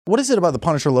what is it about the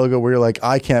Punisher logo where you're like,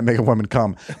 I can't make a woman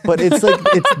come? But it's like,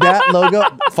 it's that logo.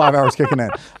 5 hours kicking in.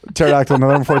 Pterodactyl,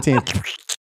 November 14th.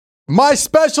 My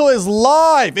special is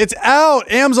live. It's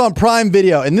out. Amazon Prime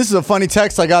Video. And this is a funny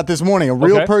text I got this morning. A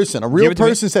real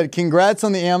person said, congrats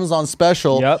on the Amazon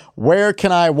special. Yep. Where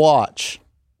can I watch?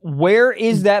 Where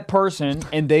is that person?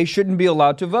 And they shouldn't be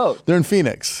allowed to vote. They're in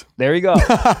Phoenix. There you go.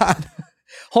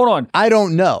 Hold on. I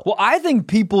don't know. Well, I think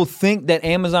people think that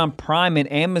Amazon Prime and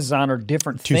Amazon are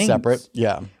different things. Two separate,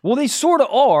 yeah. Well, they sort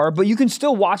of are, but you can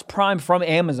still watch Prime from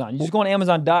Amazon. You just go on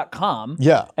Amazon.com.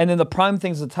 Yeah. And then the Prime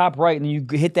thing's at the top right, and you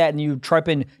hit that and you type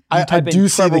in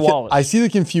Trevor Wallace. I see the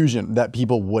confusion that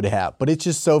people would have, but it's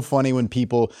just so funny when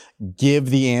people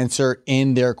give the answer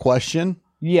in their question.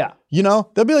 Yeah. You know,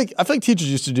 they'll be like, I feel like teachers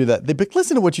used to do that. They'd be like,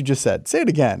 listen to what you just said. Say it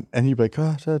again. And you'd be like,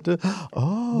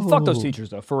 oh. Fuck those teachers,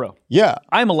 though, for real. Yeah.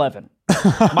 I'm 11.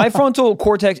 My frontal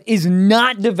cortex is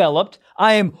not developed.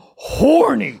 I am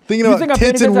horny. Thinking about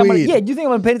tits and weed. Do you think I'm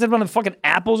going to pay attention on the fucking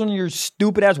apples on your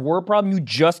stupid-ass word problem you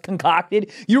just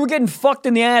concocted? You were getting fucked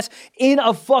in the ass in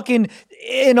a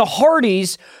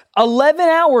Hardee's 11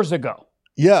 hours ago.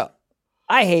 Yeah.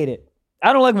 I hate it.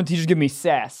 I don't like when teachers give me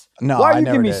sass. No, Why I are you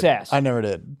never giving me did. sass? I never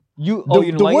did. You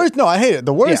didn't like worst, it? No, I hate it.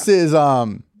 The worst is,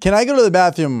 can I go to the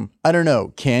bathroom? I don't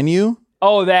know. Can you?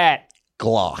 Oh, that.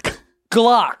 Glock.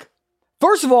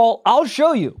 First of all, I'll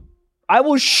show you. I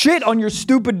will shit on your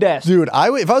stupid desk. Dude, if I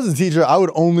was a teacher, I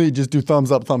would only just do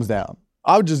thumbs up, thumbs down.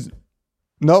 I would just,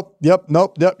 nope, yep.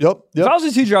 If I was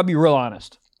a teacher, I'd be real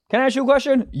honest. Can I ask you a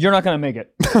question? You're not going to make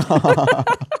it.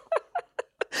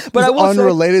 But I will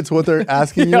unrelated to what they're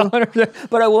asking you.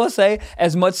 But I will say,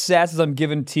 as much sass as I'm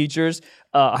giving teachers,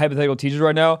 hypothetical teachers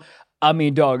right now, I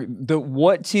mean, dog,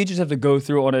 what teachers have to go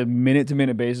through on a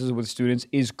minute-to-minute basis with students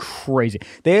is crazy.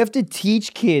 They have to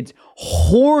teach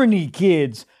horny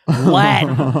kids,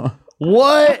 Latin.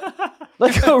 What?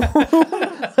 Like a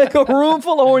room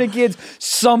full of horny kids,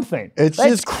 something. That's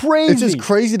just crazy. It's just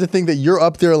crazy to think that you're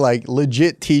up there like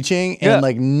legit teaching and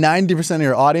like 90% of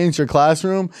your audience, your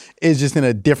classroom is just in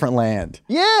a different land.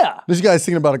 Yeah. This guy's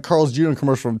thinking about a Carl's Jr.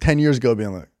 commercial from 10 years ago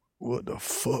being like, what the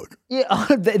fuck? Yeah,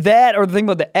 that or the thing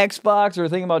about the Xbox or the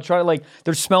thing about trying like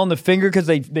they're smelling the finger because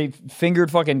they fingered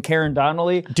fucking Karen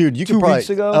Donnelly. Dude, you could 2 probably, weeks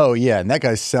ago. Oh yeah, and that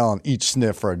guy's selling each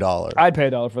sniff for $1. I'd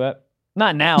pay $1 for that.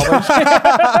 Not now,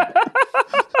 but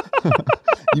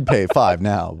you pay $5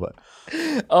 now, but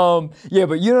yeah,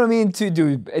 but you know what I mean too,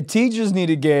 dude. Teachers need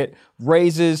to get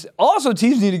raises. Also,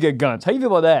 teachers need to get guns. How you feel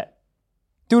about that?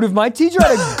 Dude, if my teacher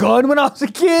had a gun when I was a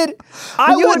kid,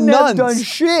 I wouldn't have done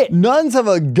shit. Nuns have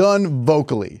a gun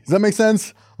vocally. Does that make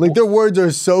sense? Like their words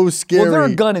are so scary. Well,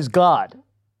 their gun is God.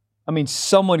 I mean,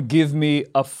 someone give me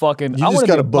a fucking. You just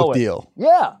got a book deal.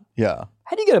 Yeah. Yeah.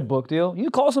 How do you get a book deal? You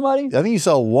call somebody? I think you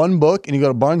sell one book and you go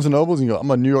to Barnes & Nobles and you go,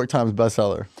 I'm a New York Times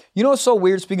bestseller. You know what's so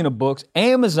weird, speaking of books?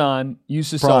 Amazon used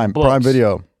to sell books. Prime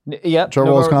Video. Yep.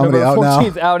 Trevor Wallace Comedy out now.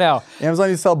 Out now. Amazon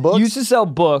used to sell books? Used to sell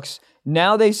books.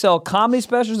 Now they sell comedy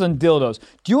specials and dildos.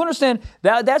 Do you understand?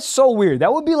 That's so weird.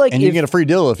 That would be like And you get a free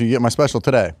deal if you get my special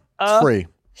today. It's free.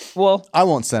 Well. I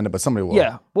won't send it, but somebody will.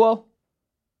 Yeah. Well.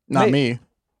 Not me.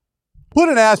 Put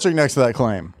an asterisk next to that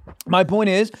claim. My point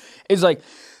is like,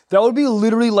 that would be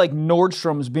literally like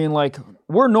Nordstrom's being like,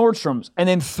 we're Nordstrom's. And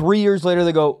then 3 years later,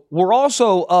 they go, we're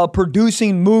also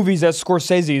producing movies that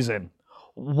Scorsese's in.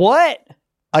 What?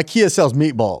 IKEA sells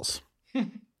meatballs.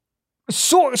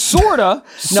 Sorta.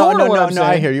 No,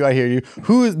 I hear you.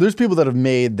 There's people that have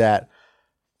made that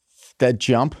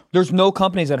jump. There's no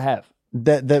companies that have.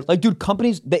 That like, dude,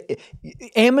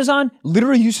 Amazon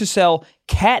literally used to sell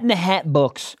Cat in the Hat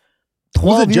books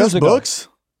 12 years ago. Books?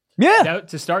 Yeah.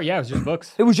 To start, it was just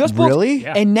books. It was just books. Really?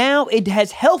 Yeah. And now it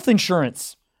has health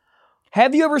insurance.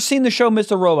 Have you ever seen the show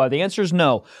Mr. Robot? The answer is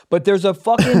no. But there's a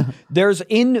fucking, there's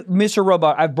in Mr.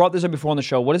 Robot, I've brought this up before on the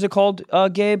show. What is it called,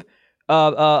 Gabe?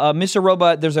 Mr.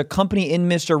 Robot, there's a company in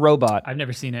Mr. Robot. I've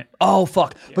never seen it. Oh,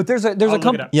 fuck. Yeah. But there's a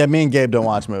company. Yeah, me and Gabe don't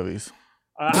watch movies.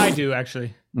 I do,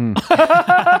 actually.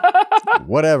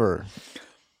 Whatever.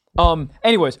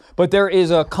 Anyways, but there is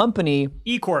a company.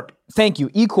 E-Corp. Thank you.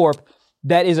 E-Corp.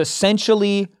 That is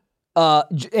essentially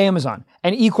Amazon.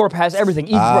 And E-Corp has everything.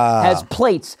 E-Corp has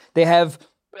plates. They have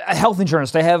health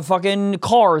insurance. They have fucking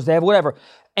cars. They have whatever.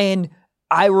 And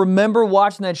I remember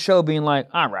watching that show being like,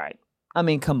 all right. I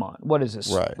mean, come on. What is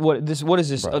this? Right. What is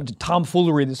this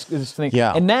tomfoolery, this thing?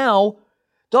 Yeah. And now,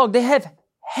 dog, they have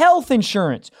health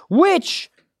insurance,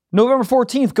 which November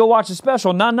 14th, go watch the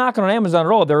special. Not knocking on Amazon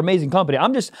at all. They're an amazing company.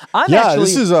 This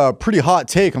is a pretty hot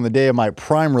take on the day of my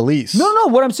Prime release. No.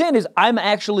 What I'm saying is I'm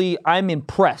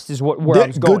impressed is where I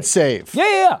was going. Good save.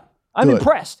 Yeah. I'm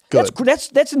impressed. Good.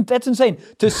 That's insane.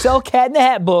 To sell Cat in the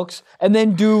Hat books and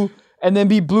then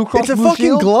be Blue Cross It's a Blue fucking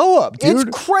Shield. glow up, dude.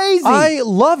 It's crazy. I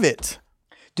love it.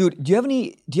 Dude, do you have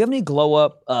any glow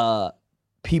up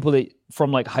people that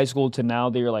from like high school to now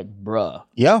that you're like, bruh?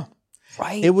 Yeah.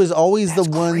 Right? It was always That's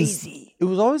the ones. crazy. It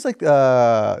was always like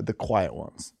the quiet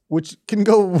ones, which can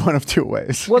go one of two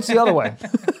ways. What's the other way?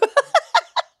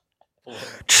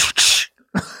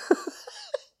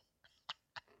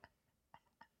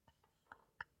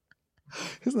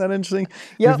 Isn't that interesting?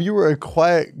 Yep. If you were a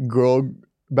quiet girl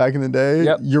back in the day,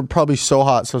 you're probably so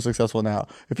hot, so successful now.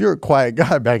 If you're a quiet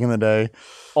guy back in the day,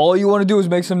 All you want to do is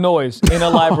make some noise in a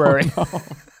library.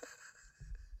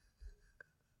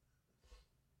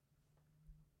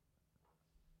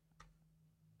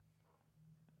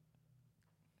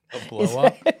 Blow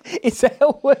up. Is that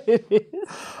what it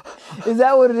is? Is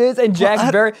that what it is? And Jack's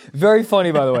very, very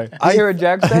funny, by the way. You hear what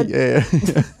Jack said? yeah.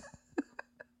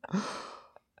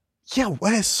 Yeah,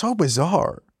 what is so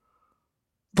bizarre?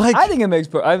 Like, I think it makes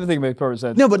perfect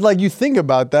sense. no, but like you think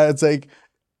about that, it's like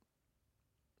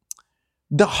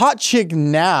the hot chick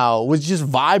now was just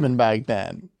vibing back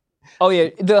then. Oh yeah,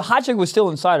 the hot chick was still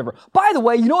inside of her. By the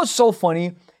way, you know what's so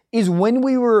funny is when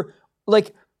we were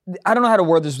like, I don't know how to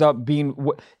word this without being.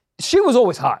 She was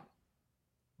always hot.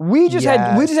 We just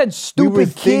had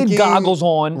stupid kid goggles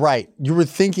on. Right. You were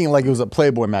thinking like it was a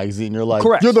Playboy magazine. You're like,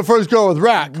 Correct. You're the first girl with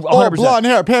rack. Oh, 100%. blonde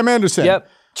hair, Pam Anderson. Yep.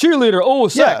 Cheerleader. Oh,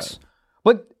 sex. Yeah.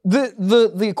 But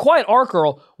the quiet art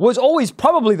girl was always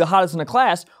probably the hottest in the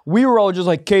class. We were all just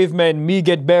like cavemen. Me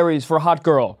get berries for hot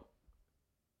girl.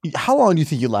 How long do you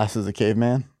think you last as a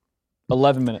caveman?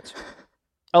 11 minutes.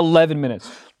 11 minutes.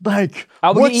 Like,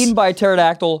 I would get eaten by a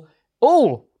pterodactyl.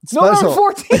 Oh, no, Special.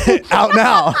 14. Out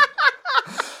now.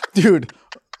 Dude,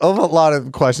 I have a lot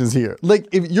of questions here. Like,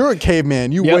 if you're a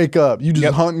caveman, you wake up, you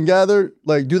just hunt and gather.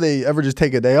 Like, do they ever just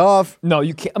take a day off? No,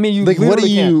 you can't. I mean, you Like, what do literally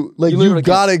you, can't. like, you literally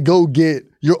gotta go get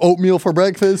your oatmeal for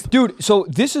breakfast? Dude, so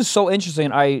this is so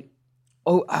interesting. I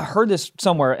heard this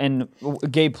somewhere, and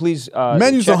Gabe, please.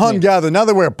 Men used to check hunt me. and gather. Now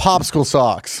they wear popsicle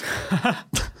socks.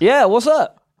 Yeah, what's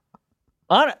up?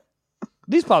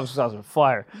 These popsicle sauces are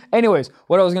fire. Anyways,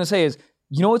 what I was gonna say is,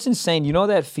 you know what's insane? You know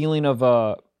that feeling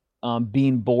of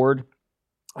being bored,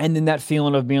 and then that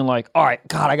feeling of being like, all right,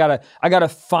 God, I gotta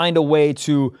find a way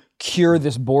to cure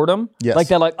this boredom. Yes. Like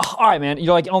that, like, oh, all right, man.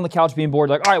 You're like on the couch being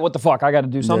bored, like, all right, what the fuck? I gotta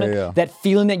do something. yeah. That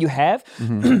feeling that you have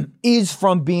is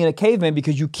from being a caveman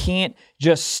because you can't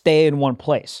just stay in one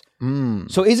place.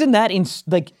 So isn't that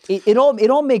it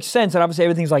all makes sense, and obviously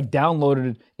everything's like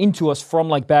downloaded into us from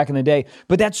like back in the day.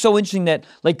 But that's so interesting that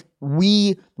like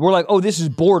we're like, oh, this is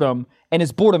boredom, and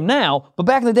it's boredom now. But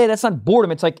back in the day, that's not boredom.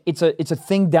 It's like it's a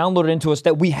thing downloaded into us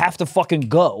that we have to fucking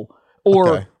go,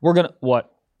 or we're gonna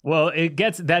what? Well,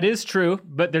 that is true,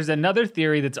 but there's another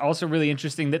theory that's also really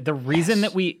interesting, that the reason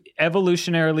that we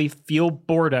evolutionarily feel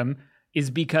boredom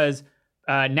is because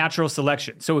natural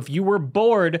selection. So if you were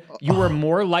bored, you were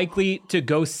more likely to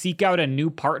go seek out a new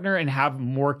partner and have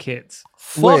more kids.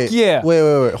 Fuck yeah.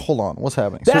 Wait. Hold on. What's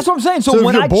happening? That's what I'm saying. So if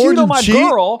when you're I bored, cheat on you my cheat?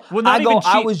 girl, Well, not I go, even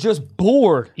cheat. I was just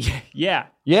bored. Yeah.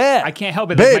 Yeah. I can't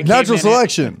help it. Babe, My natural caveman-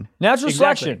 selection. Natural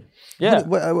Exactly. selection. Yeah.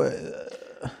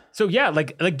 So yeah,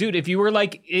 like dude, if you were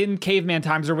like in caveman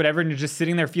times or whatever, and you're just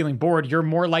sitting there feeling bored, you're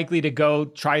more likely to go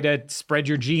try to spread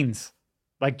your genes.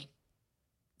 Like,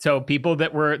 so people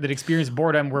that experienced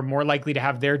boredom were more likely to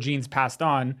have their genes passed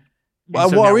on. And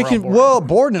so now we're all bored.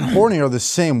 bored and horny are the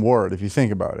same word if you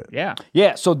think about it. Yeah.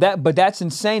 Yeah, so but that's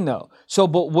insane though. So,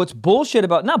 but what's bullshit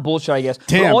about, not bullshit, I guess. but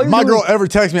Damn, all if you're my doing girl ever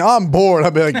texts me, I'm bored.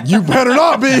 I'll be like, you better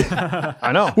not be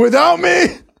I know. without me.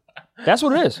 That's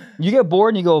what it is. You get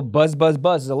bored and you go buzz, buzz,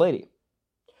 buzz as a lady.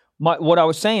 What I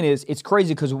was saying is, it's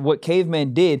crazy because what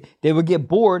cavemen did, they would get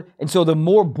bored, and so the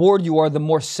more bored you are, the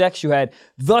more sex you had.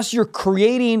 Thus, you're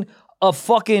creating a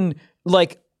fucking,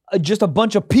 like, just a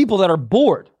bunch of people that are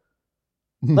bored.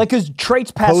 Like, because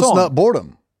traits pass on. Post-nut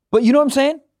boredom. But you know what I'm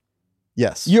saying?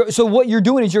 Yes. So what you're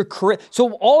doing is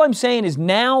so all I'm saying is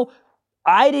now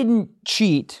I didn't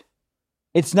cheat.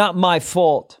 It's not my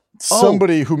fault.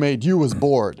 Somebody who made you was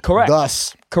bored. Correct.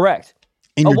 Thus, Correct.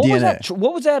 in your what DNA.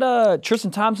 Was that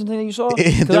Tristan Thompson thing that you saw?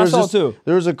 Because I saw it too.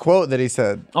 There was a quote that he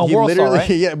said. Oh, he World Star, literally, right?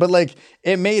 yeah, but like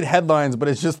it made headlines, but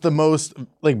it's just the most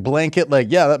like blanket,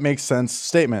 like, yeah, that makes sense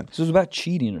statement. So it was about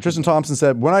cheating or Tristan Thompson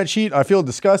said, "When I cheat, I feel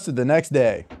disgusted the next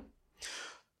day."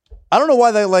 I don't know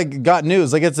why that like got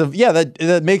news. Like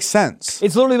that makes sense.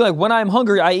 It's literally like, when I'm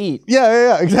hungry, I eat.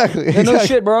 Yeah, exactly. Yeah, no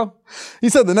shit, bro. He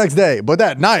said the next day, but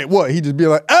that night, what? He'd just be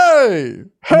like, "Hey,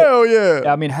 hell yeah!"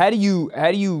 I mean, how do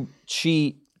you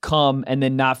cheat, come, and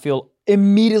then not feel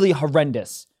immediately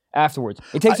horrendous afterwards?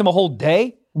 It takes them a whole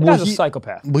day. The guy's a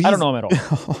psychopath. I don't know him at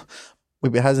all.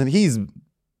 Wait, but he's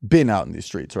been out in these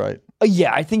streets, right?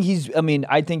 Yeah, I think he's done.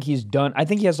 I think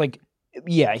he has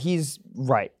he's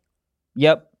right.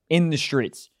 Yep, in the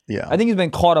streets. Yeah. I think he's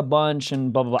been caught a bunch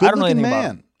and blah, blah, blah. I don't know anything about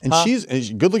him. And she's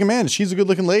a good-looking man. She's a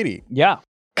good-looking lady. Yeah.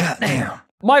 Goddamn.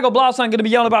 Michael Blaustein going to be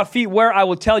yelling about feet where I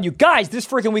will tell you. Guys, this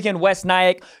freaking weekend, West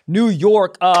Nyack, New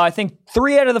York. I think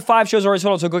 3 out of the 5 shows are already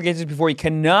sold out, so go get this before you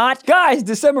cannot. Guys,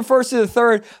 December 1st to the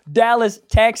 3rd, Dallas,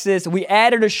 Texas. We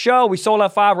added a show. We sold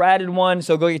out 5. We're added 1,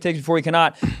 so go get tickets before you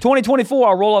cannot. 2024,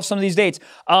 I'll roll off some of these dates.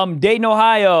 Dayton,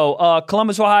 Ohio,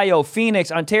 Columbus, Ohio,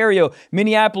 Phoenix, Ontario,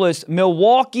 Minneapolis,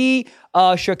 Milwaukee,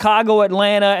 Chicago,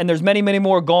 Atlanta, and there's many, many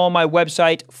more. Go on my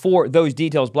website for those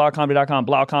details, blogcomedy.com,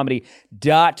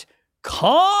 blogcomedy.com.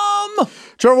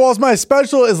 Trevor Wallace, my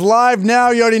special is live now.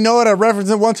 You already know it. I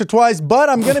referenced it once or twice, but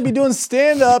I'm going to be doing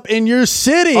stand-up in your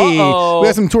city. We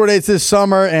have some tour dates this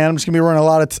summer, and I'm just going to be running a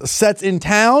lot of sets in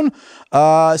town.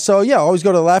 So yeah, always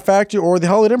go to the Laugh Factory or the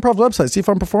Hollywood Improv website. See if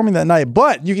I'm performing that night.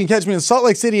 But you can catch me in Salt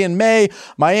Lake City in May,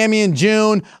 Miami in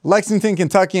June, Lexington,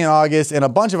 Kentucky in August, and a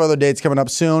bunch of other dates coming up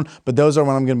soon. But those are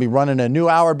when I'm going to be running a new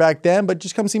hour back then. But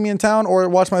just come see me in town or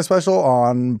watch my special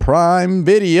on Prime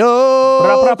Video.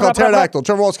 Called Pterodactyl,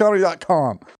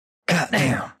 TrevorWallaceComedy.com.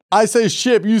 Goddamn. I say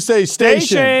ship, you say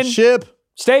station. Ship.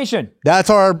 Station. That's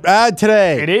our ad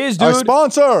today. It is, dude. Our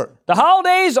sponsor. The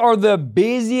holidays are the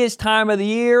busiest time of the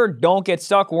year. Don't get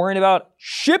stuck worrying about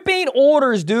shipping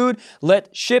orders, dude.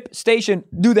 Let ShipStation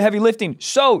do the heavy lifting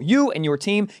so you and your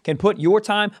team can put your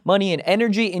time, money, and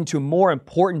energy into more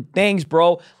important things,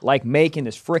 bro, like making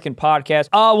this freaking podcast.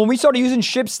 When we started using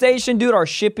ShipStation, dude, our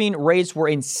shipping rates were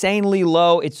insanely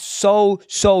low. It's so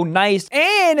nice.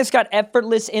 And it's got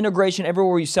effortless integration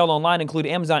everywhere you sell online,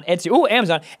 including Amazon, Etsy.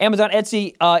 Amazon,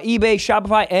 Etsy, eBay,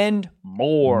 Shopify, and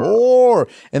more.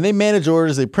 And they manage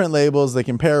orders, they print labels, they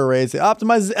compare rates, they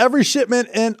optimize every shipment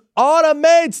and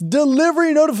automates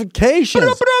delivery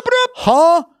notifications.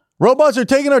 Huh? Robots are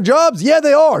taking our jobs? Yeah,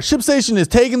 they are. ShipStation is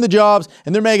taking the jobs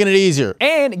and they're making it easier.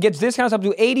 And it gets discounts up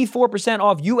to 84%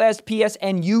 off USPS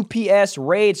and UPS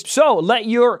rates. So let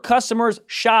your customers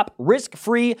shop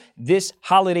risk-free this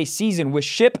holiday season with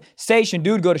ShipStation.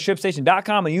 Dude, go to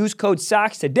ShipStation.com and use code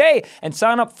SOCKS today and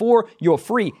sign up for your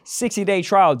free 60-day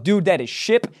trial. Dude, that is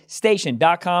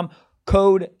ShipStation.com.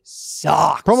 Code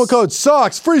SOCKS. Promo code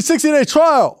SOCKS. Free 60-day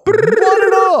trial. Run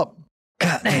it up.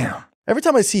 Goddamn. Every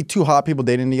time I see 2 hot people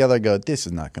dating together, I go, this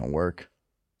is not going to work.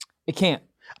 It can't.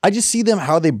 I just see them,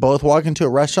 how they both walk into a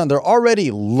restaurant. They're already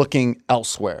looking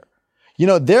elsewhere. You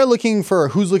know, they're looking for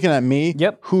who's looking at me.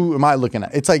 Yep. Who am I looking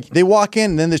at? It's like they walk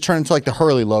in and then they turn into like the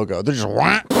Hurley logo. They're just,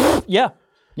 wah. Yeah.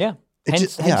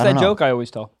 Hence that joke I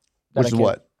always tell. Which is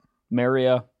what? Marry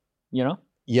a,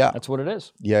 Yeah. That's what it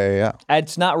is. Yeah.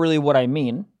 It's not really what I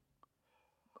mean,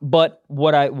 but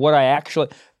what I actually,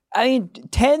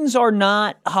 10s are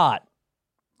not hot.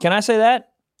 Can I say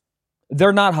that?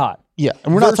 They're not hot. Yeah,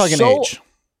 and we're not talking age.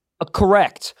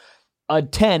 Correct. A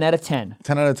 10 out of 10.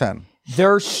 10 out of 10.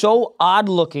 They're so odd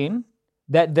looking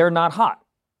that they're not hot.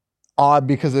 Odd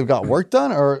because they've got work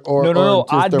done or No.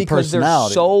 just Odd their because they're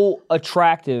personality? so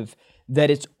attractive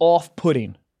that it's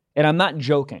off-putting. And I'm not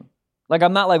joking. Like,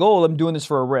 I'm not like, oh, I'm doing this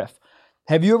for a riff.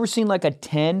 Have you ever seen like a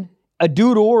 10, a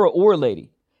dude or a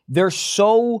lady?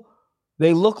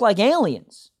 They look like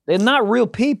aliens. They're not real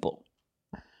people.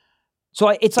 So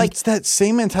it's like... It's that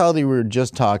same mentality we were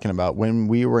just talking about when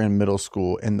we were in middle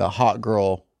school and the hot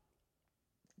girl...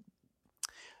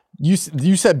 You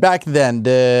said back then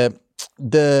the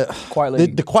quiet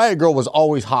lady. The quiet girl was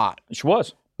always hot. She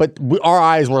was. But our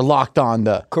eyes were locked on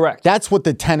the... Correct. That's what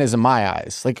the 10 is in my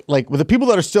eyes. Like with the people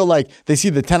that are still like, they see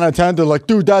the 10 out of 10, they're like,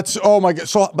 dude, that's, oh my God.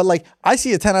 So, but like, I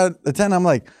see a 10 out of 10, I'm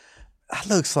like, that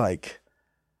looks like...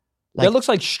 That looks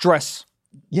like stress.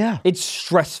 Yeah. It's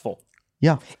stressful.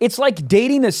 Yeah. It's like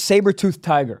dating a saber-toothed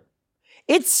tiger.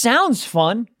 It sounds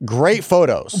fun. Great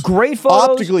photos.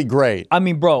 Optically great. I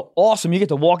mean, bro, awesome. You get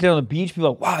to walk down the beach. People are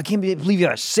like, wow, I can't believe you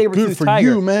got a saber-toothed tiger.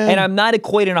 Good for you, man. And I'm not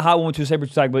equating a hot woman to a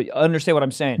saber-toothed tiger, but understand what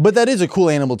I'm saying. But that is a cool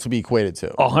animal to be equated to.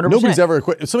 100%. Nobody's ever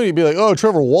equated. Somebody would be like, oh,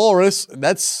 Trevor Walrus.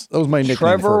 That was my nickname.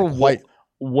 Trevor What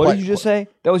did you just say?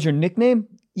 That was your nickname?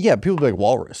 Yeah, people would be like,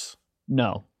 Walrus.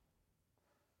 No.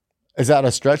 Is that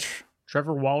a stretch?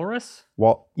 Trevor Walrus?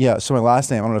 Yeah, so my last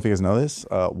name, I don't know if you guys know this,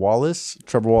 Wallace,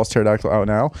 Trevor Wallace, Pterodactyl out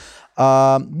now.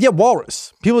 Yeah,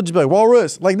 Walrus. People would just be like,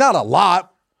 Walrus. Like, not a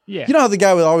lot. Yeah. You know how the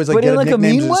guy would always like but get in like a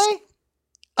nickname? mean way?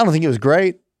 I don't think it was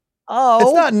great. Oh.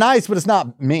 It's not nice, but it's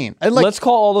not mean. And like, let's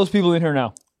call all those people in here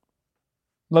now.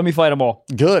 Let me fight them all.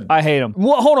 Good. I hate them.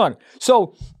 Well, hold on.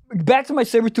 So, back to my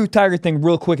saber-toothed tiger thing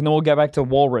real quick, and then we'll get back to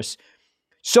Walrus.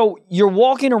 So you're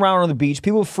walking around on the beach,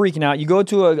 people are freaking out. You go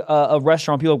to a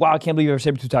restaurant, people are like, wow, I can't believe you have a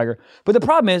saber-tooth tiger. But the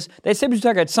problem is that saber-tooth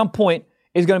tiger at some point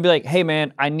is going to be like, hey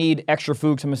man, I need extra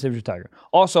food because I'm a saber-tooth tiger.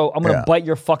 Also, I'm going to bite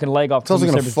your fucking leg off. It's also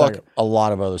going to fuck a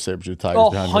lot of other saber-tooth tigers. Oh,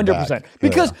 behind your back. 100%.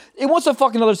 Because it wants to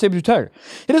fuck another saber-tooth tiger.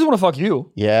 It doesn't want to fuck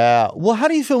you. Yeah. Well, how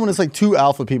do you feel when it's like two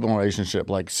alpha people in a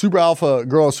relationship? Like super alpha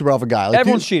girl, super alpha guy. Like,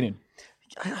 Everyone's cheating.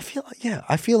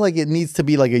 I feel like it needs to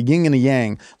be like a yin and a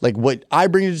yang. Like what I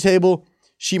bring to the table,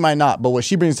 she might not, but what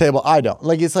she brings to the table, I don't.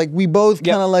 Like it's like we both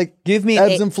kind of like give me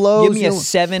ebbs and flows. Give me a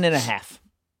 7.5.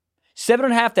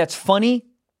 7.5. That's funny,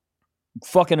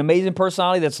 fucking amazing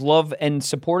personality. That's love and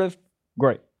supportive.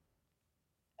 Great.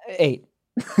 8.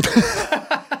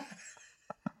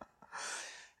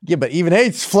 Yeah, but even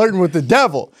 8's flirting with the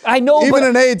devil. I know. Even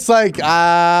an 8's like,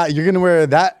 you're gonna wear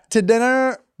that to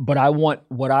dinner. But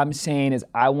what I'm saying is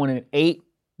I want an 8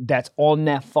 that's on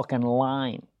that fucking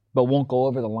line, but won't go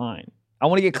over the line. I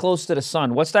want to get close to the sun.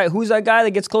 Who's that guy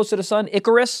that gets close to the sun?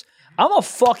 Icarus? I'm a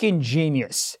fucking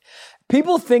genius.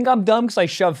 People think I'm dumb because I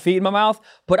shove feet in my mouth,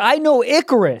 but I know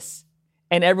Icarus.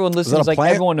 And everyone listens like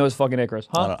everyone knows fucking Icarus.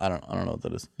 Huh? I don't know what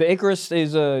that is. The Icarus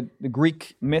is the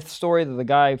Greek myth story that the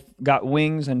guy got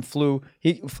wings and flew.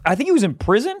 I think he was in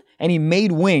prison and he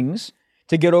made wings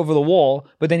to get over the wall,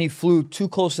 but then he flew too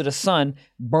close to the sun,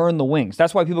 burned the wings.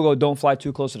 That's why people go, don't fly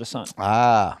too close to the sun.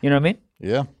 Ah. You know what I mean?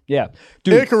 Yeah. Yeah.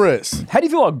 Dude, Icarus. how do you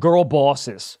feel about girl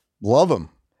bosses? Love them.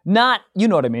 Not, you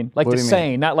know what I mean? Like What the do you mean?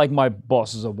 saying, not like my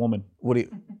boss is a woman. What do you...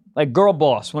 Like girl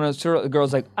boss. When a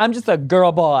girl's like, I'm just a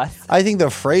girl boss. I think the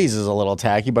phrase is a little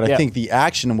tacky, but I Yeah. think the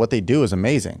action and what they do is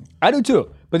amazing. I do too.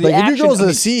 But the Like action, if your girl's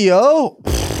a CEO,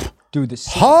 dude,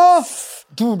 huh?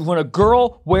 Dude, when a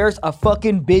girl wears a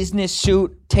fucking business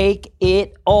suit, take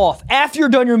it off. After you're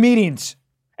done your meetings.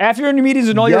 After you're in your meetings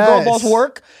and all your girl boss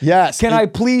work, yes. Can I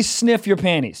please sniff your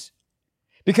panties?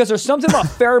 Because there's something about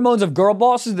pheromones of girl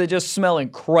bosses that just smell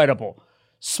incredible.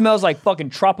 Smells like fucking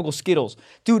tropical Skittles.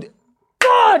 Dude,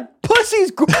 God,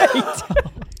 pussy's great.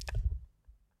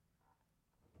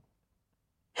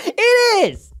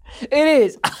 It is. It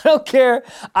is. I don't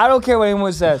care what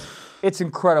anyone says. It's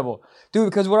incredible. Dude,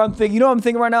 because what I'm thinking, you know what I'm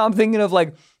thinking right now? I'm thinking of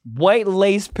like white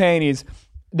lace panties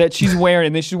that she's wearing,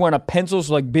 and then she's wearing a pencil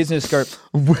like business skirt.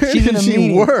 Where she's did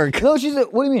she work? No, what do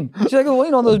you mean? She's like, well,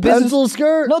 you know, those business Pencil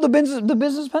skirt? No, the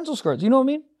business pencil skirts. You know what I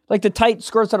mean? Like the tight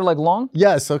skirts that are like long.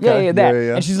 Yes, okay. Yeah, that.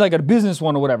 Yeah. And she's like a business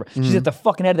one or whatever. She's at the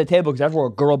fucking head of the table because that's where a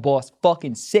girl boss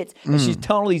fucking sits. And she's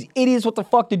telling all these idiots what the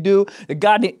fuck to do. The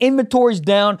goddamn inventory's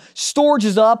down, storage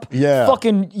is up. Yeah.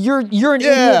 Fucking, you're an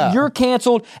idiot. You're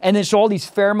canceled. And then all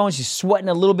these pheromones. She's sweating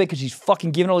a little bit because she's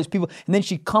fucking giving all these people. And then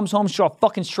she comes home, she's all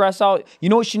fucking stressed out. You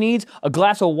know what she needs? A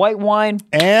glass of white wine.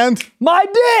 And? My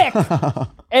dick!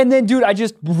 And then, dude, I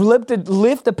just lift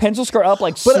the pencil skirt up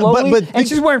like slowly, and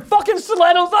she's wearing fucking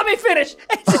stilettos. Let me finish.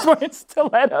 And she's wearing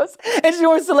stilettos,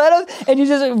 and you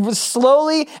just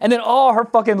slowly, and then her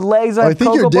fucking legs are. I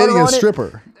think you're dating a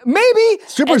stripper. Maybe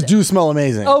Strippers do smell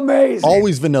amazing. Amazing.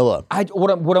 Always vanilla.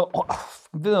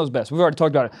 Vanilla's best. We've already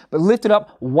talked about it, but lift it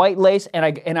up, white lace, and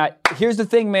I. Here's the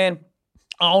thing, man.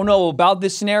 I don't know about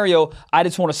this scenario. I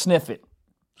just want to sniff it.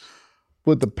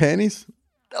 With the panties?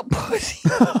 The pussy.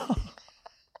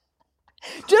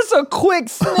 Just a quick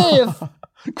sniff.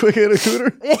 Quick hit a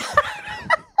cooter?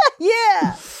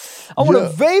 Yeah. I want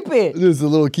to vape it. Just a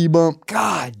little key bump.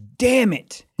 God damn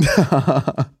it.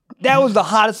 That was the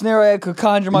hottest scenario I could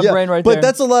conjure in my brain right there. But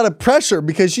that's a lot of pressure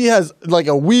because she has like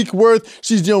a week worth.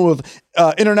 She's dealing with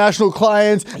international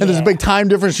clients and there's a big time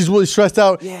difference. She's really stressed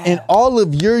out. Yeah. And all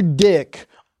of your dick,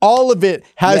 all of it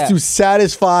has to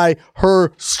satisfy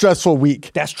her stressful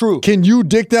week. That's true. Can you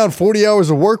dick down 40 hours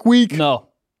of work week? No.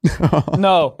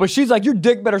 No, but she's like, your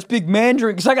dick better speak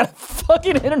Mandarin because I got a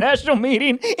fucking international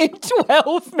meeting in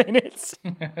 12 minutes.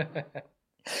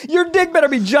 Your dick better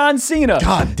be John Cena.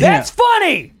 God damn. That's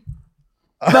funny.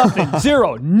 Nothing.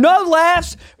 Zero. No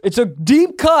laughs. It's a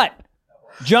deep cut.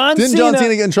 Didn't John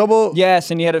Cena get in trouble? Yes,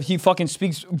 and he fucking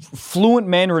speaks fluent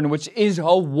Mandarin, which is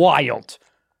wild.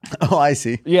 Oh, I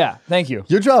see. Yeah, thank you.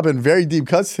 You're dropping very deep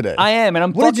cuts today. I am, and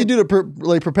I'm What did you do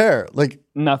to prepare? Like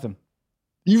nothing.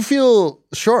 You feel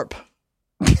sharp.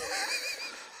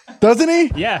 Doesn't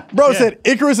he? Yeah. Bro said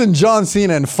Icarus and John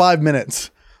Cena in 5 minutes.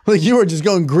 Like you were just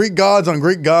going Greek gods on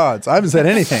Greek gods. I haven't said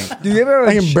anything. Do you ever?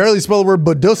 I can barely spell the word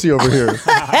Badusi over here.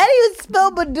 How do you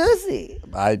spell Badusi?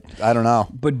 I don't know.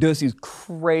 Badusi's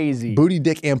crazy. Booty,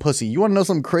 dick, and pussy. You want to know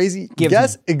something crazy?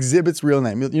 Guess Exhibit's real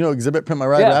name. You know Exhibit, Pimp My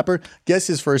Ride rapper? Guess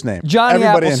his first name. Johnny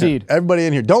Appleseed. Everybody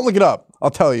in here. Don't look it up.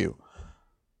 I'll tell you.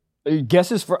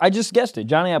 Guesses for? I just guessed it.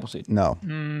 Johnny Appleseed. No.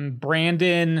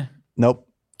 Brandon. Nope.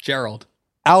 Gerald.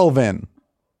 Alvin.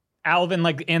 Alvin,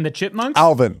 like, and the Chipmunks?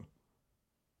 Alvin.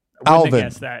 I wouldn't Alvin. have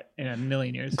guessed that in a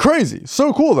million years. Crazy.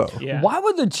 So cool though. Yeah. Why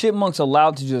were the chipmunks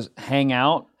allowed to just hang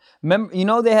out? Remember, you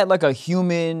know, they had like a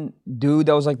human dude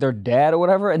that was like their dad or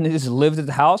whatever, and they just lived at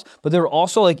the house. But they were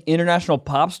also like international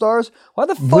pop stars. Why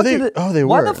the fuck?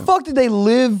 Why the fuck did they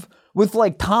live with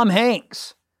like Tom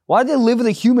Hanks? Why did they live with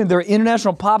a human? They're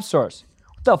international pop stars.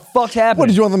 What the fuck's happening? What,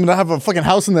 did you want them to have a fucking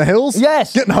house in the hills?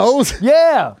 Yes. Getting hoes?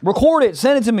 Yeah. Record it.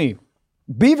 Send it to me.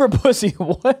 Beaver pussy.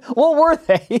 What were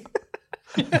they?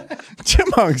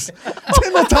 Chipmunks. It's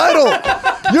in the title.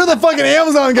 You're the fucking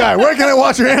Amazon guy. Where can I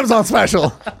watch your Amazon special?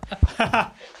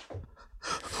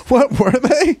 What were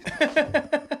they?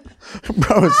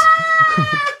 Bro,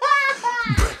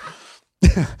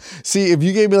 see, if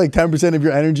you gave me like 10% of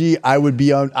your energy, I would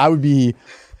be,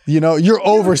 you know, you're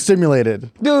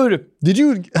overstimulated. Dude. Did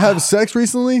you have sex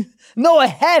recently? No, I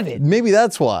haven't. Maybe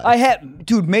that's why. I have,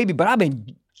 dude, maybe, but I've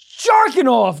been jerking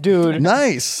off, dude.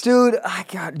 Nice. Dude,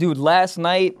 dude, last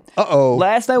night.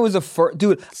 Last night was the first,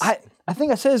 dude, I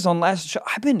think I said this on last show.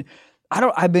 I've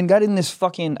been getting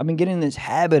this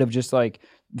habit of just like,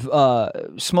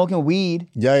 smoking weed.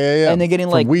 Yeah. And then getting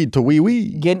From like weed to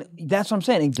wee. That's what I'm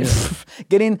saying.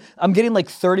 I'm getting like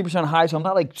 30% high, so I'm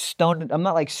not like stoned. I'm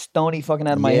not like stony fucking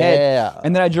out of my head.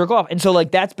 And then I jerk off. And so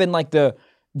like that's been like the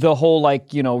whole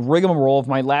like, you know, rigmarole of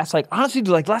my last like honestly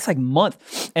last like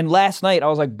month. And last night I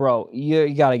was like, bro,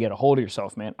 you gotta get a hold of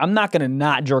yourself, man. I'm not gonna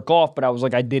not jerk off, but I was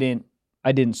like, I didn't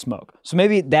smoke. So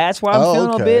maybe that's why I'm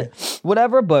feeling a bit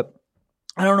whatever, but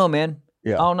I don't know, man.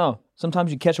 Yeah. I don't know.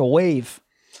 Sometimes you catch a wave.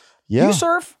 Yeah. You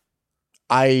surf?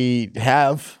 I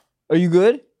have. Are you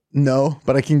good? No,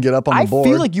 but I can get up on the board. I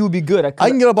feel like you would be good. I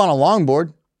can get up on a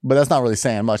longboard, but that's not really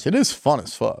saying much. It is fun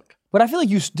as fuck. But I feel like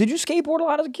did you skateboard a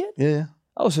lot as a kid? Yeah.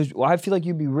 Oh, so I feel like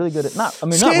you'd be really good at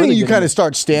Skating, not really you kind of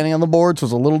start standing on the board, so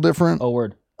it's a little different. Oh,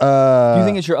 word. Do you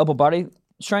think it's your upper body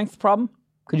strength problem?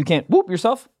 Because you can't whoop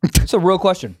yourself? It's a real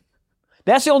question.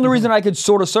 That's the only reason I could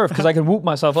sort of surf, because I can whoop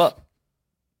myself up.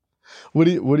 What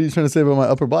are you trying to say about my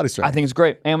upper body strength? I think it's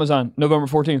great. Amazon, November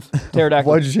 14th. Pterodactyl.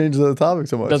 Why'd you change the topic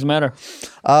so much? Doesn't matter.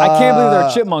 I can't believe there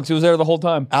are chipmunks. He was there the whole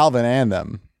time. Alvin and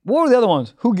them. What were the other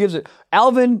ones? Who gives it?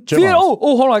 Alvin, Theodore.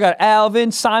 Oh, hold on. I got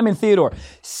Alvin, Simon, Theodore.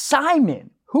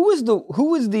 Simon. Who was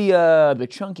the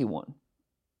chunky one?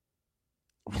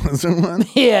 Was there one?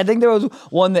 Yeah, I think there was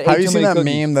one that. Have ate you too seen many that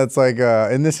cookies. meme that's like,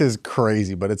 and this is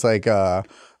crazy, but it's like the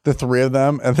three of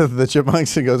them, and the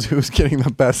chipmunks, it goes, who's getting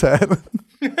the best head?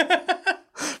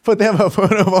 But they have a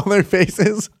photo of all their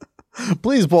faces.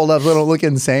 Please pull it up so I don't look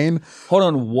insane. Hold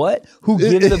on, what? Who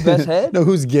gives the best head? No,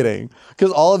 who's getting?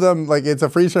 Because all of them, like, it's a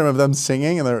freeze frame of them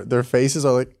singing, and their faces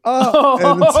are like, oh.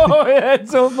 Oh, yeah,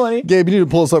 that's so funny. Gabe, you need to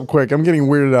pull this up quick. I'm getting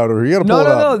weirded out over here. You gotta pull it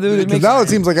up. No, dude. It Because now it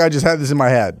seems like I just had this in my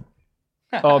head.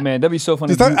 Oh man, that'd be so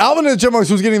funny. Just Alvin and the Chipmunks,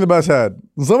 who's getting the best head?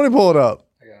 Somebody pull it up.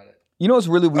 You know what's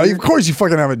really weird? Of course you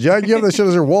fucking have it, Jack. You have that shit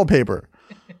as your wallpaper.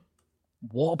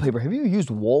 Wallpaper. Have you used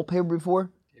wallpaper before?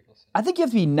 I think you have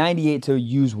to be 98 to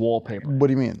use wallpaper. What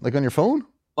do you mean? Like on your phone?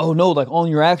 Oh no, like on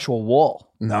your actual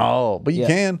wall. No, but you Yeah.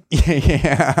 can.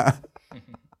 Yeah.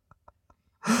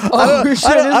 Oh, shit,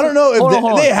 I don't know if hold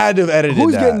on. they had to have edited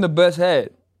Who's that. getting the best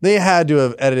head? They had to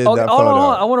have edited that hold photo.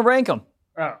 on. I want to rank them.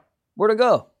 Oh. Where'd it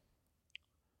go?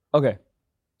 Okay,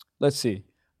 let's see.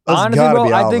 That's Honestly, gotta bro,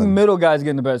 be I think Alvin. middle guy's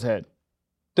getting the best head.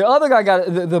 The other guy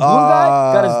the blue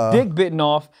guy got his dick bitten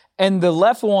off, and the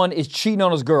left one is cheating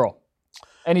on his girl.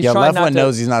 And he's Yeah, trying left not one to.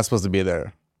 knows he's not supposed to be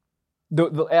there.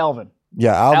 The Alvin.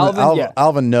 Yeah, Alvin,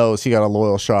 Alvin knows he got a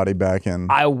loyal shotty back in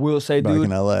I will say, back dude,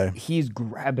 in LA. he's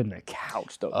grabbing the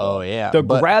couch though. Oh, yeah, To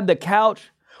but- grab the couch.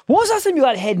 When was the last time you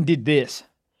got ahead and did this?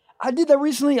 I did that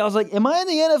recently. I was like, am I in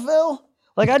the NFL?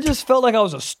 Like, I just felt like I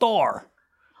was a star.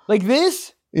 Like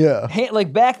this? Yeah.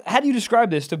 Like back. How do you describe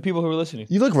this to people who are listening?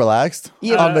 You look relaxed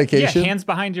Yeah. on vacation. Yeah, hands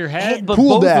behind your head. But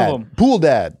Pool both dad. of them. Pool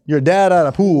dad. Your dad at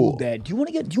a pool. Dad, do you want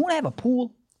to have a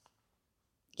pool?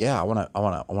 Yeah, I wanna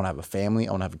have a family,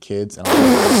 I wanna have kids, and I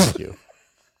wanna have you.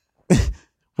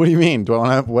 What do you mean? Do I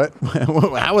wanna have what?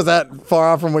 How was that far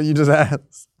off from what you just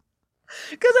asked?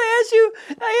 Because I asked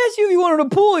you if you wanted a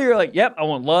pool. You're like, yep, I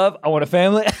want love. I want a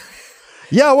family.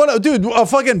 Yeah, I wanna, dude, a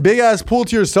fucking big ass pool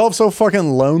to yourself, so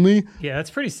fucking lonely. Yeah,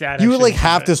 that's pretty sad. You would actually, like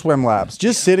have to swim laps.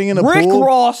 Just sitting in a Rick pool.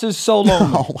 Ross is so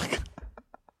lonely. Oh my god.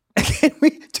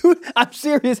 Dude, I'm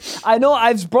serious. I know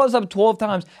I've brought this up 12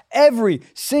 times. Every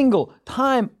single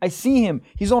time I see him,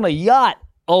 he's on a yacht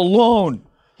alone.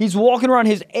 He's walking around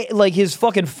his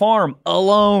fucking farm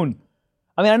alone.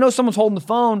 I mean, I know someone's holding the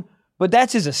phone, but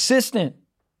that's his assistant.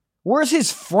 Where's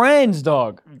his friends,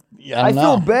 dog? Yeah, I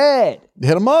feel bad.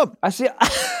 Hit him up. I see.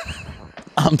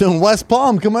 I'm doing West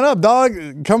Palm coming up,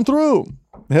 dog. Come through.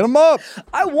 Hit him up.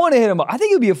 I want to hit him up. I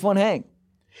think it would be a fun hang.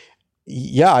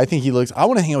 Yeah, I think he looks. I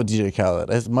want to hang out with DJ Khaled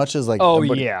as much as like. Oh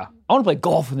everybody- yeah, I want to play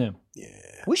golf with him. Yeah,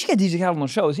 we should get DJ Khaled on the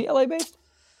show. Is he LA based?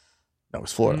 No,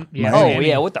 it's Florida. Yeah. Miami. Oh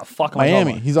yeah, what the fuck? Am I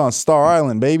Miami. talking He's on Star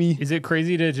Island, baby. Is it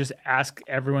crazy to just ask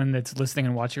everyone that's listening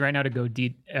and watching right now to go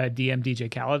DM DJ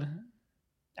Khaled?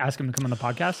 Ask him to come on the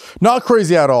podcast? Not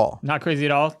crazy at all. Not crazy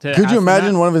at all? Could you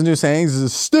imagine one of his new sayings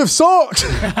is stiff socks?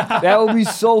 about? That would be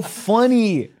so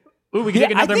funny. Ooh, we can take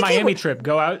I another think he Miami would- trip.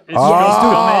 Go out. Yeah,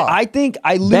 let's do it.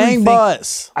 I literally Bang think,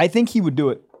 bus. I think he would do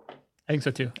it. I think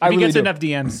so too. I If he really gets do. enough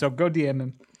DMs, so go DM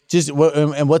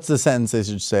him. And what's the sentence they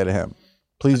should say to him?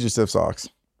 Please do stiff socks.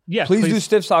 Yeah, Please do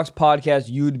Stiff Socks podcast.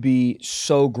 You'd be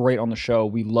so great on the show.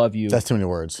 We love you. That's too many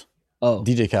words. Oh,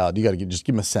 DJ Khaled, you got to just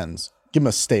give him a sentence. Give him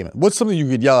a statement. What's something you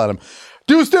could yell at him?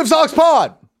 Do stiff socks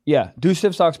pod. yeah. Do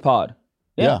Stiff Socks pod.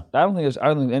 Yeah. I don't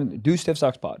think do Stiff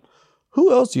Socks pod.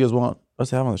 Who else do you guys want us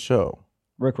to have on the show?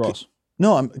 Rick Ross.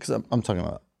 No, I'm talking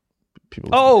about people.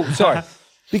 Oh, sorry.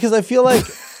 Because I feel like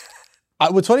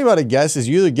what's funny about a guest is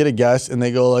you either get a guest and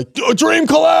they go like, a dream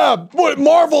collab, what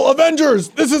Marvel, Avengers,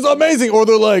 this is amazing. Or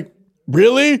they're like,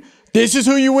 really? This is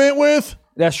who you went with?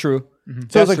 That's true.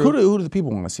 So it's like, who do the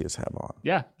people want to see us have on?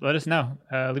 Yeah, let us know.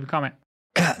 Leave a comment.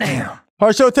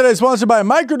 Our show today is sponsored by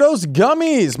Microdose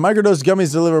Gummies. Microdose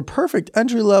Gummies deliver perfect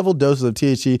entry-level doses of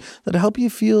THC that help you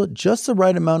feel just the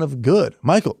right amount of good.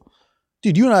 Michael,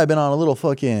 dude, you and I have been on a little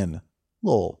fucking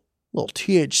little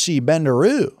THC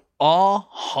benderoo.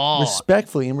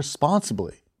 Respectfully and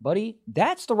responsibly. Buddy,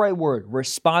 that's the right word.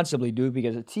 Responsibly, dude,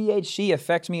 because the THC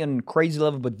affects me on a crazy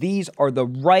level, but these are the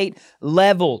right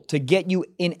level to get you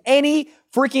in any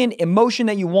freaking emotion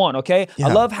that you want, okay? Yeah.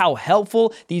 I love how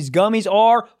helpful these gummies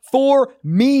are for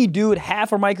me, dude.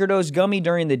 Half a microdose gummy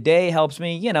during the day helps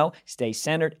me, stay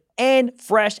centered and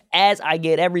fresh as I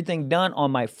get everything done on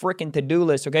my freaking to-do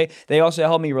list, okay? They also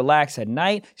help me relax at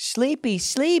night, sleepy,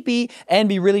 and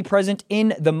be really present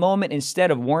in the moment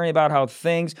instead of worrying about how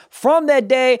things from that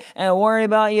day and worrying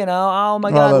about, oh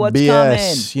my God, what's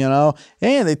BS, coming?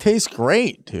 And they taste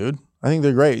great, dude. I think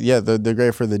they're great. Yeah, they're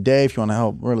great for the day if you want to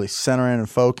help really center in and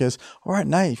focus, or at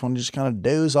night if you want to just kind of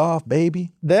doze off,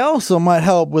 baby. They also might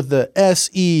help with the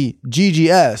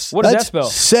SEGGS. What does That's that spell?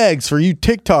 Segs for you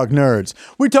TikTok nerds.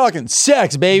 We're talking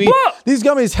sex, baby. Whoa! These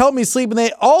gummies help me sleep, and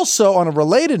they also, on a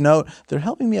related note, they're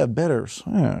helping me have better sex.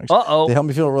 Uh-oh. They help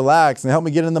me feel relaxed, and they help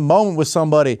me get in the moment with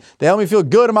somebody. They help me feel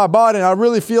good in my body, and I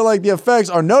really feel like the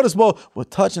effects are noticeable with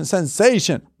touch and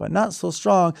sensation, but not so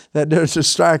strong that they're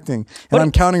distracting. And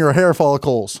I'm counting her hair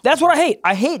follicles. That's what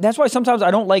I hate. That's why sometimes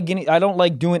I don't like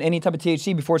doing any type of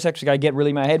THC before sex because I get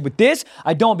really in my head. With this,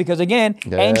 I don't because again,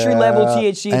 entry level THC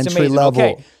is entry amazing. level.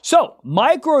 Okay, so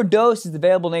microdose is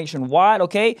available nationwide.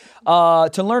 Okay,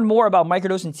 to learn more about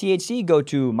microdose and THC, go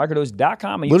to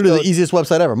microdose.com. And Literally the easiest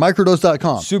website ever.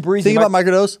 Microdose.com. Super easy. Think about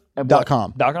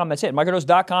microdose.com. That's it.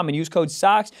 Microdose.com and use code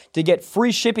SOCKS to get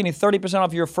free shipping and 30%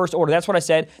 off your first order. That's what I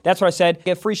said.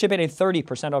 Get free shipping and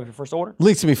 30% off your first order.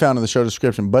 Links can be found in the show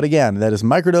description. But again, that is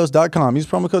microdose.com. Use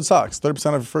promo code SOCKS. 30%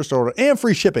 off your first order and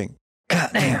free shipping.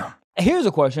 Here's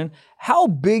a question. How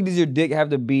big does your dick have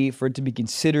to be for it to be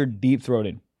considered deep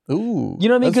throating? Ooh. You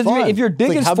know what I mean? that's 'Cause fun. if your dick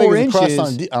It's like is how 4 big is the crust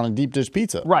inches- on a deep dish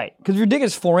pizza? Right. Because if your dick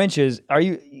is 4 inches,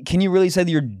 can you really say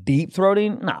that you're deep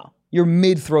throating? No. You're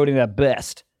mid throating at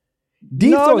best.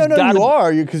 Deep No, throat's you gotta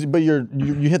are. You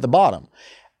hit the bottom.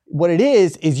 What it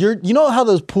is you know how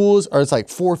those pools are? It's like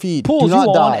 4 feet. pools do you not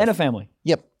own dive. and a family.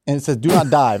 Yep. And it says do not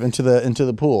dive into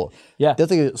the pool. Yeah.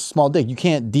 That's like a small dick. You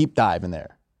can't deep dive in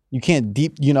there. You can't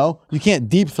deep throat. You know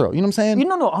what I'm saying?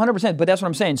 No, 100%. But that's what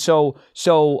I'm saying. So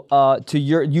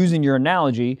using your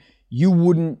analogy, you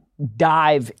wouldn't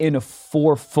dive in a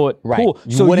 4-foot pool.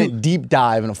 You wouldn't deep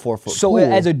dive in a 4-foot So pool.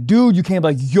 as a dude, you can't be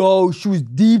like, yo, she was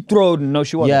deep throating. No,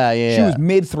 she wasn't. Yeah. She was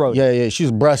mid throating. Yeah. She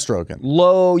was breaststroking.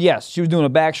 Low, yes. She was doing a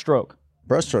backstroke.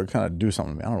 Breaststroke kind of do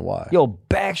something to me. I don't know why. Yo,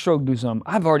 backstroke do something.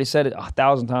 I've already said it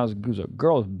 1,000 times. A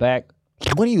girl's back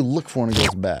What do you look for when it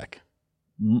goes back?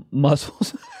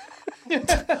 muscles.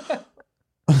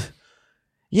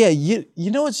 Yeah, you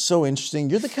know what's so interesting?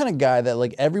 You're the kind of guy that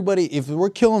like everybody, if we're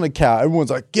killing a cow, everyone's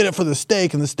like, get it for the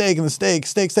steak and the steak and the steak.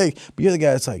 But you're the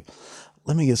guy that's like,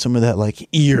 let me get some of that like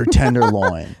ear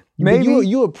tenderloin. Maybe. But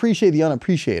you appreciate the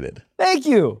unappreciated. Thank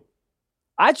you.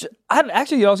 I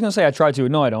was gonna say I try to.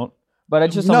 No, I don't. But I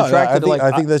just I'm attracted to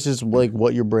I think that's just like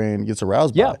what your brain gets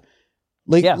aroused Yeah.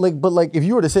 by. Yeah. But if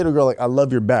you were to say to a girl like, I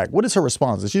love your back, what is her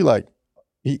response? Is she like,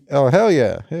 oh hell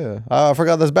yeah. I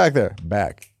forgot that's back there.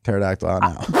 Back. Pterodactyl out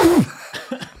now.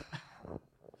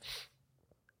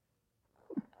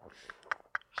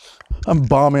 I'm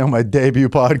bombing on my debut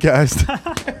podcast.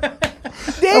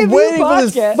 I'm waiting for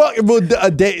this fucking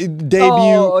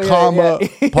debut,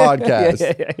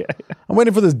 podcast. I'm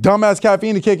waiting for this dumbass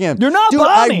caffeine to kick in. You're not Dude,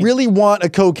 bombing. I really want a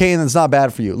cocaine that's not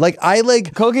bad for you. Like,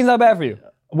 Cocaine's not bad for you.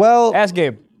 Well, Ask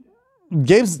Gabe.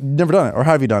 Gabe's never done it, or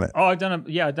have you done it? Oh, I've done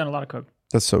a lot of coke.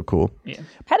 That's so cool. Yeah.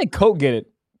 How did Coke get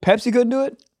it? Pepsi couldn't do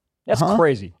it? That's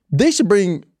crazy. They should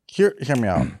hear me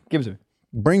out. Give it to me.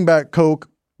 Bring back Coke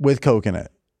with Coke in it.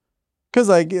 Cause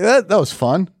like that was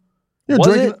fun. You're Was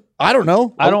drinking. it? I don't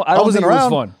know. I don't wasn't think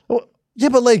around. it was fun. Well, yeah,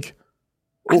 but like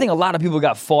I think a lot of people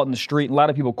got fought in the street. And a lot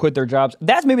of people quit their jobs.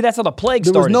 Maybe that's how the plague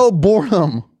there started. was no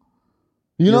boredom.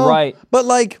 You know, You're right. But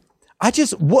like,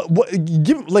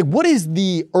 what is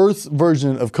the Earth's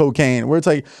version of cocaine? Where it's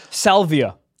like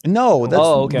Salvia. no, that's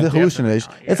the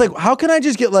hallucination. It's like, how can I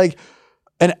just get like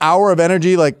an hour of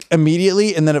energy like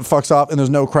immediately and then it fucks off and there's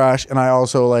no crash and I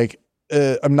also like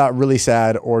I'm not really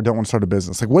sad or don't want to start a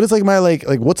business. Like, what is like my like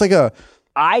what's like a?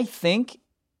 I think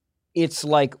it's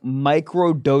like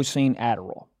micro-dosing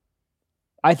Adderall.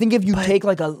 I think if you take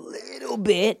like a little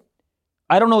bit,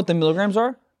 I don't know what the milligrams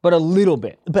are, but a little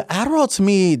bit. But Adderall to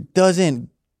me doesn't.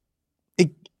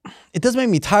 It doesn't make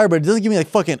me tired, but it doesn't give me like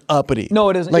fucking uppity. No,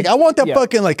 it isn't. Like I want that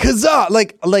fucking like huzzah.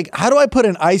 Like how do I put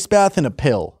an ice bath in a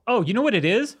pill? Oh, you know what it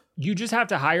is? You just have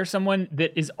to hire someone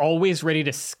that is always ready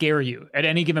to scare you at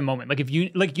any given moment. Like if you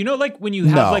like, you know, like when you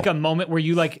have like a moment where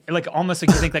you like almost like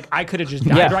you think like I could have just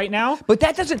died right now. But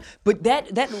that doesn't. But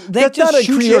that That's just not a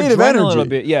shoots your creative adrenaline energy. a little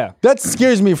bit. Yeah. That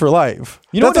scares me for life.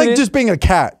 You know that's what it like is? just being a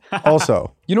cat.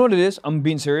 Also, You know what it is? I'm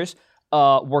being serious.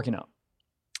 Working out.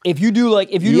 If you do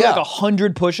like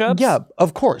 100 push-ups. yeah,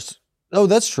 of course. Oh,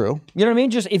 that's true. You know what I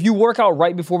mean? Just if you work out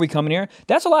right before we come in here,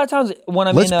 that's a lot of times when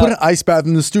I'm Let's in. put an ice bath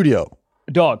in the studio.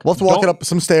 Dog. We'll have to walk it up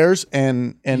some stairs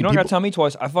and You don't gotta tell me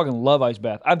twice. I fucking love ice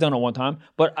bath. I've done it one time,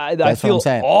 but I That's feel what I'm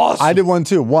saying. awesome. I did one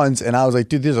too once, and I was like,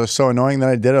 dude, these are so annoying. Then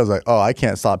I did it. I was like, oh, I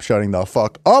can't stop shutting the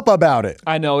fuck up about it.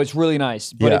 I know it's really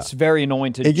nice, but Yeah. it's very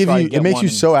annoying to. It makes you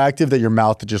so active that your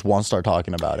mouth just won't start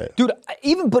talking about it. Dude,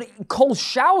 but cold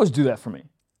showers do that for me.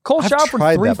 Cold shower for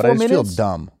tried 3-4 that, but I just minutes. feel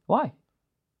dumb. Why?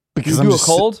 Because You I'm do just a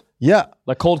cold? Yeah,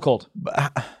 Like cold.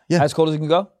 yeah. As cold as it can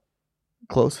go?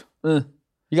 Close. You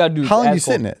gotta do How long do you as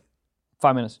sit in cold. it?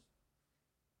 5 minutes.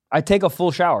 I take a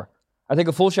full shower. And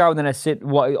then I sit.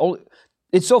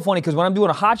 It's so funny because when I'm doing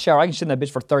a hot shower, I can sit in that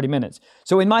bitch for 30 minutes.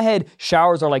 So in my head,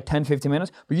 showers are like 10, 15 minutes.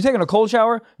 But you're taking a cold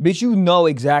shower, bitch, you know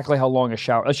exactly how long a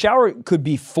shower could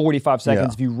be 45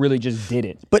 seconds if you really just did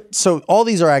it. But so all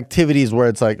these are activities where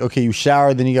it's like, okay, you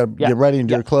shower, then you got to get ready and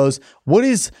do your clothes.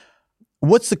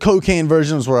 What's the cocaine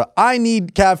versions where I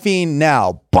need caffeine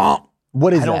now? Bump.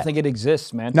 What is that? I don't think it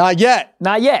exists, man. Not yet.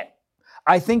 Not yet.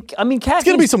 Caffeine. It's going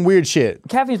to be some weird shit.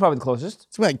 Caffeine's probably the closest.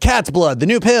 It's like cat's blood, the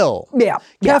new pill. Yeah.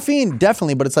 Caffeine,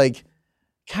 definitely, but it's like,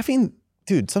 caffeine,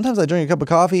 dude, sometimes I drink a cup of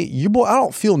coffee, I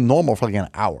don't feel normal for like an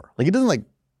hour. Like it doesn't like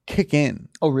kick in.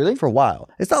 Oh, really? For a while.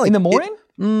 It's not like. In the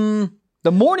morning?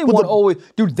 The morning one always,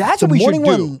 dude, that's what we should do. The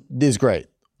morning one is great.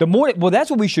 That's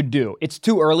what we should do. It's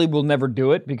too early. We'll never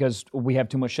do it because we have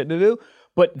too much shit to do.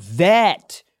 But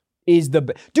that is dude.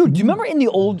 Do you remember in the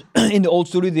old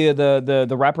studio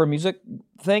the rapper music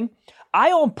thing?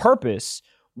 I on purpose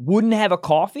wouldn't have a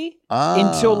coffee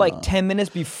until like 10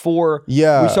 minutes before we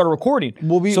started recording.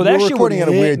 We're recording at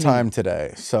a weird time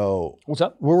today. So what's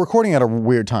up? We're recording at a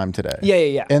weird time today.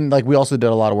 Yeah. And like we also did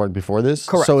a lot of work before this.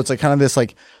 Correct. So it's like kind of this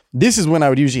like this is when I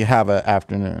would usually have an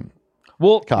afternoon.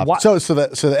 Well, coffee. So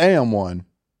the AM one.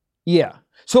 Yeah.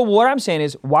 So what I'm saying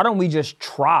is, why don't we just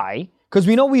try? Because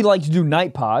we know we like to do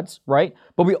night pods, right?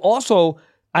 But we also,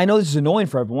 I know this is annoying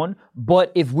for everyone,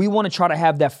 but if we want to try to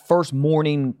have that first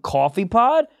morning coffee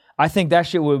pod, I think that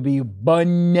shit would be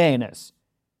bananas.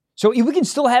 So if we can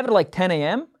still have it at like 10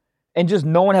 a.m. and just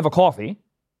no one have a coffee,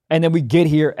 and then we get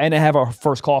here and have our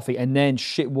first coffee, and then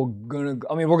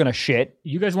we're gonna shit.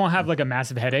 You guys won't have like a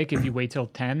massive headache if you wait till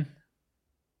 10?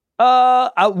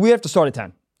 We have to start at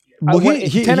 10. Well,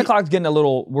 10 o'clock's we're getting a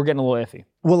little iffy.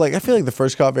 Well, like I feel like the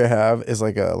first coffee I have is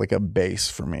like a base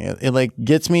for me. It like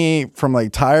gets me from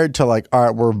like tired to like, all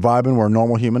right, we're vibing, we're a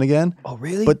normal human again. Oh,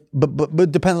 really? But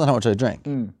it depends on how much I drink.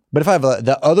 But if I have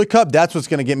the other cup, that's what's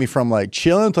gonna get me from like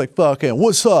chilling to like fucking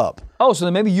what's up. Oh, so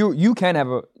then maybe you can have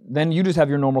then you just have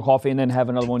your normal coffee and then have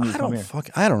another one. I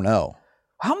don't know.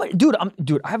 How much, dude?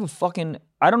 I have a fucking.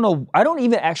 I don't know. I don't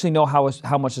even actually know how much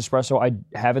espresso I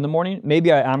have in the morning.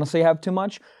 Maybe I honestly have too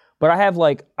much. But I have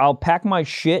like, I'll pack my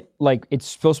shit like it's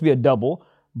supposed to be a double.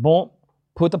 Boom,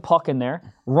 put the puck in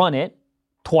there, run it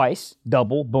twice,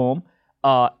 double, boom.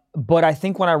 But I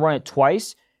think when I run it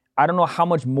twice, I don't know how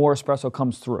much more espresso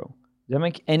comes through. Am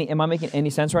I making any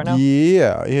sense right now?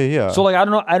 Yeah. So like, I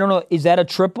don't know. Is that a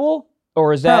triple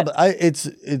or is that? No, it's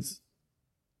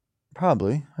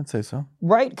Probably, I'd say so.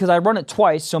 right? Because I run it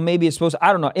twice, so maybe it's supposed to,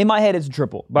 I don't know. In my head, it's a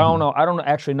triple, but I don't know. I don't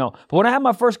actually know. But when I have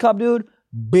my first cup, dude,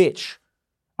 bitch,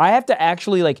 I have to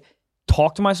actually like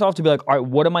talk to myself to be like, all right,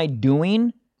 what am I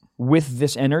doing with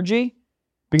this energy?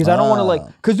 Because I don't want to like,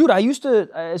 because dude,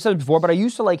 I said it before, but I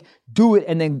used to like do it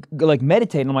and then like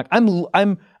meditate. And I'm like,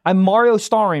 I'm Mario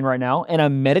starring right now and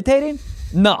I'm meditating.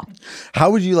 No.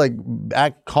 How would you like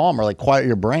act calm or like quiet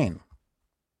your brain?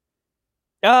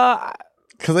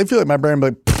 Because I feel like my brain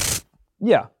would be like,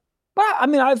 yeah. But I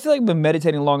mean, I feel like I've been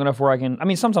meditating long enough where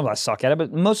sometimes I suck at it,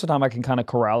 but most of the time I can kind of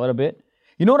corral it a bit.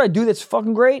 You know what I do that's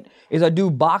fucking great? Is I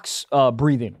do box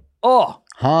breathing. Oh.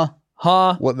 Huh?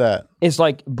 What that? It's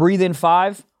like breathe in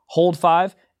 5, hold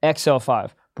 5, exhale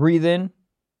 5. Breathe in,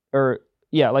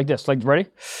 like this. Like, ready?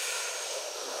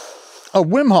 Oh,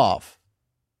 Wim Hof.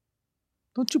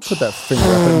 Don't you put that finger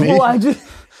up at me. Well, I just...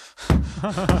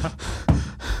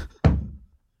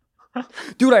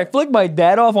 Dude, I flicked my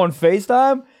dad off on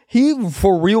FaceTime. He,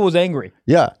 for real, was angry.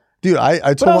 Yeah. Dude, I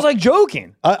told But I was like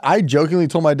joking. I jokingly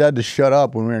told my dad to shut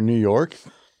up when we were in New York.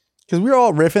 Because we were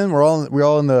all riffing. We're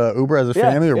all in the Uber as a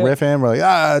family. We're riffing. We're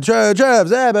like, Trev,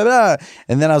 blah, blah, blah.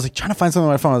 And then I was like, trying to find something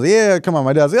on my phone. I was like, yeah, come on.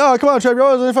 My dad's like, oh, come on, Trev, you're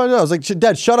always on your phone. I was like,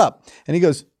 Dad, shut up. And he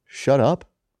goes, shut up?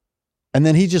 And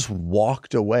then he just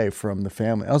walked away from the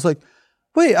family. I was like,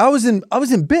 wait, I was in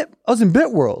Bit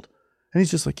World. And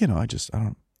he's just like, it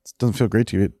doesn't feel great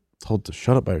to get told to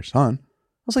shut up by your son. I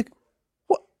was like,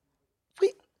 what?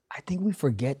 Wait. I think we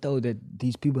forget, though, that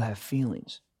these people have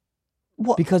feelings.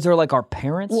 What? Because they're like our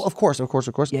parents? Well, of course.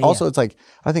 Yeah, also, it's like,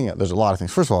 I think there's a lot of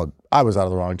things. First of all, I was out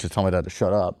of the wrong to tell my dad to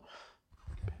shut up.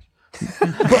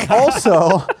 But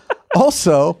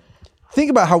also,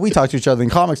 think about how we talk to each other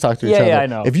and comics talk to each other. Yeah, I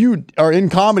know. If you are in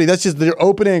comedy, that's just your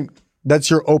opening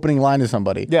line to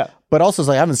somebody. Yeah. But also, it's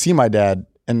like, I haven't seen my dad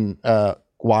in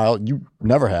while. You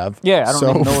never have. Yeah, I don't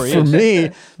even know where he is. For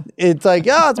me, it's like,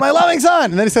 it's my loving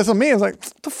son. And then he says something to me. I was like,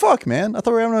 what the fuck, man? I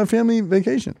thought we were having a family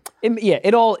vacation.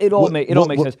 It all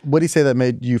makes sense. What did he say that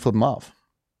made you flip him off?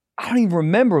 I don't even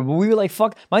remember, but we were like,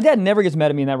 fuck. My dad never gets mad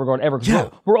at me in that regard ever.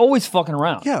 Because we're always fucking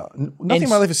around. Yeah. Nothing in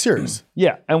my life is serious.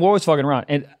 Yeah. And we're always fucking around.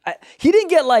 And he didn't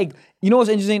get like, you know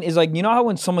what's interesting is like, you know how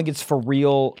when someone gets for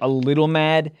real a little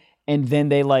mad and then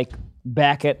they like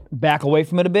back away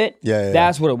from it a bit? Yeah.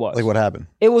 That's what it was. Like what happened?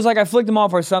 It was like I flicked him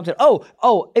off or something.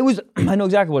 Oh, it was, I know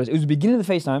exactly what it is. It was the beginning of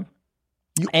the FaceTime.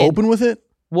 You open with it?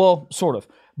 Well, sort of.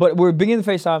 But we're beginning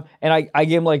the FaceTime, and I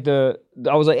gave him like I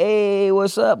was like, hey,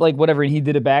 what's up? Like, whatever. And he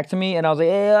did it back to me, and I was like,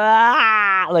 hey,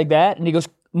 like that. And he goes,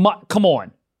 come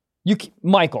on.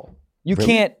 Michael, you really?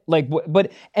 Can't, like,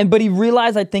 but he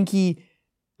realized, I think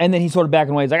and then he sort of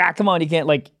backed away. He's like, come on, you can't,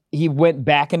 like, he went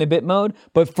back into bit mode.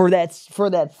 But for that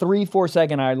 3-4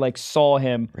 second, I, like, saw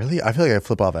him. Really? I feel like I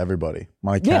flip off everybody.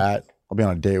 My cat, I'll be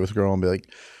on a date with a girl and be like,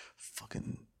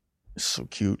 fucking so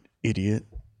cute, idiot.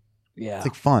 Yeah. It's,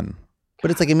 like, fun. But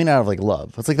it's like, out of like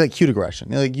love. It's like cute aggression.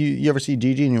 Like you ever see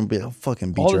Gigi and you'll be like, oh,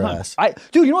 fucking beat your ass.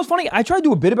 Dude, you know what's funny? I tried to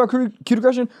do a bit about cute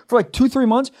aggression for like 2-3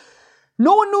 months.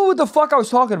 No one knew what the fuck I was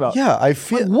talking about. Yeah, I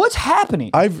feel. Like, what's happening?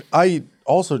 I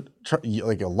also tried,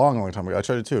 like a long time ago. I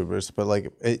tried it too, but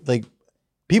like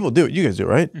people do it. You guys do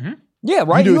it, right? Mm-hmm. Yeah,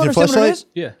 right. You do it with your fleshlight?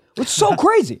 Yeah. It's so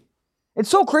crazy. It's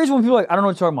so crazy when people are like, I don't know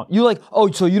what you're talking about. You're like, oh,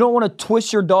 so you don't want to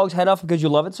twist your dog's head off because you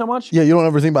love it so much? Yeah, you don't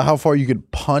ever think about how far you could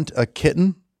punt a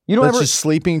kitten. You don't that's just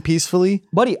sleeping peacefully,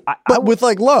 buddy. But with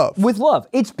like love. With love,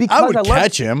 it's because I would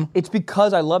catch him. It's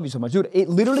because I love you so much, dude. It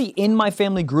literally in my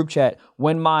family group chat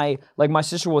when my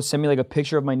sister will send me like a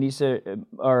picture of my niece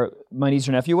or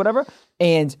nephew, whatever,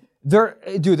 and they're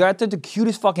at the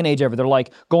cutest fucking age ever. They're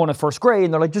like going to first grade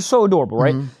and they're like just so adorable,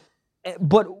 right? Mm-hmm.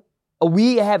 But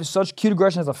we have such cute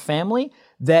aggression as a family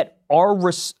that our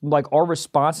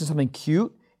response to something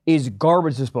cute is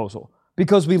garbage disposal.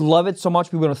 Because we love it so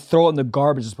much, we're going to throw it in the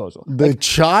garbage disposal. The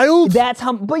child? That's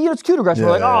how, but it's cute aggression.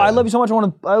 We're like, I love you so much,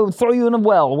 I would throw you in a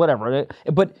well, or whatever.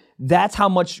 But that's how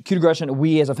much cute aggression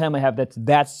we as a family have.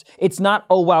 It's not,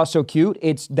 oh wow, so cute.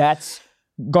 That's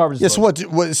garbage disposal. Yeah, so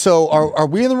what so are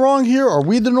we in the wrong here? Are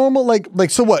we the normal? Like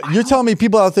so what? You're telling me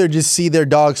people out there just see their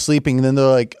dog sleeping and then they're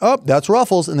like, oh, that's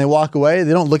Ruffles, and they walk away.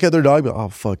 They don't look at their dog, but oh,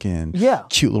 fucking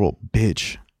cute little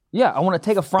bitch. Yeah, I want to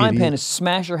take a frying pan and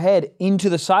smash her head into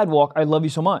the sidewalk. I love you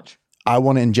so much. I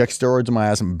want to inject steroids in my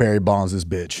ass and Barry Bonds this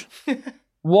bitch.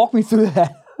 Walk me through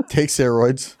that. Take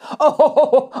steroids.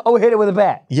 Oh, hit it with a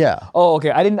bat. Yeah. Oh,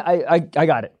 okay. I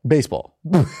got it. Baseball.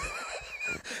 Do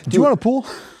you want a pool?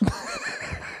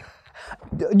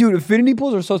 Dude, infinity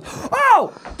pools are so...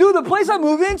 Oh! Dude, the place I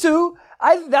moved into,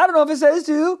 I don't know if it says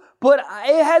to, but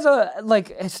it has a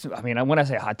like. I mean, when I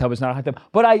say hot tub, it's not a hot tub.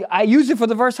 But I used it for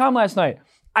the first time last night.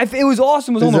 It was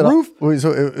awesome. It was on the roof. Wait,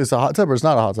 so it's a hot tub or it's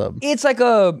not a hot tub? It's like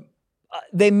a.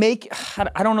 They make.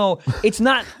 I don't know. It's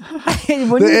not.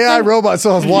 The AI robot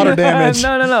still has water damage.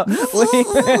 No.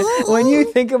 When you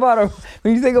think about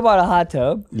a hot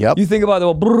tub, Yep. you think about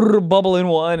the bubble in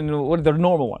one and what the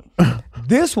normal one.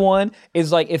 This one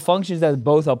is like it functions as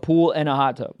both a pool and a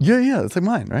hot tub. Yeah, it's like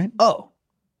mine, right? Oh,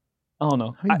 I don't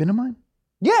know. Have you been in mine?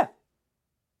 Yeah,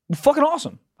 fucking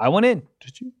awesome. I went in.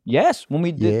 Did you? Yes, when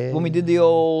we did the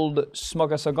old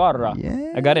smoke a cigarra.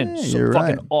 Yeah, I got in. So you're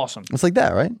fucking right. awesome. It's like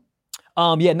that, right?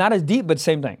 Yeah, not as deep, but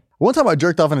same thing. One time I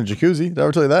jerked off in a jacuzzi. Did I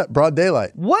ever tell you that? Broad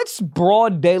daylight. What's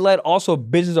broad daylight? Also,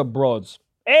 business of broads.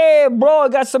 Hey, bro, I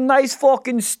got some nice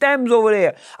fucking stems over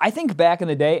there. I think back in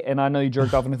the day, and I know you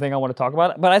jerked off in the thing I want to talk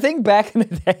about, but I think back in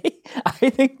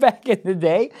the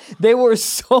day, they were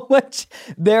so much,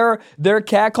 their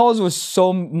cat calls was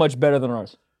so much better than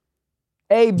ours.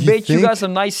 Hey, bitch, you got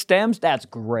some nice stems? That's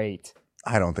great.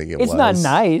 I don't think it was. It's not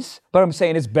nice, but I'm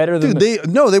saying it's better than... Dude,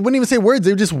 they wouldn't even say words.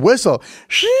 They would just whistle.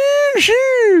 Shoo,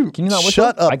 shoo. Can you not whistle?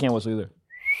 Shut up. I can't whistle either.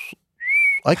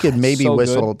 I could maybe so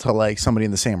whistle to like somebody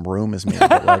in the same room as me,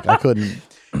 but like I couldn't.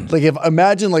 Like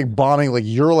imagine like bombing, like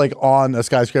you're like on a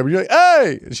skyscraper, you're like,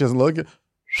 hey! And she doesn't look.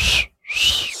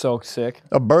 So sick.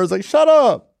 A bird's like, shut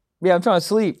up. Yeah, I'm trying to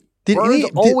sleep.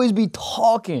 Birds always be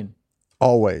talking.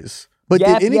 Always. But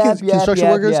Yap, did any yap, construction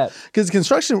yap, workers? yap. Because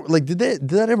construction, like, did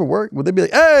that ever work? Would they be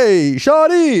like, "Hey,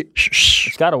 shawty"?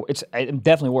 It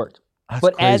definitely worked. That's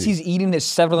but crazy. as he's eating his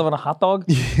 7-Eleven hot dog,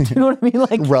 do you know what I mean?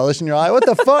 Like relish in your eye. What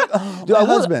the fuck? Oh, dude, my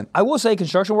husband. I will say,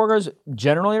 construction workers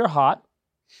generally are hot,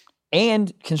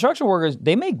 and construction workers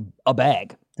they make a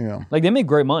bag. Yeah. Like they make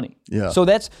great money. Yeah.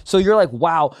 So you're like,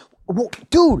 wow, well,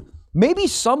 dude. Maybe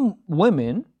some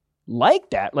women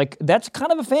like that. Like that's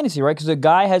kind of a fantasy, right? Because a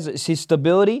guy has his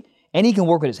stability. And he can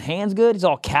work with his hands good. He's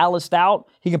all calloused out.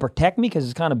 He can protect me because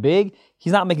it's kind of big.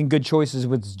 He's not making good choices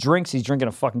with his drinks. He's drinking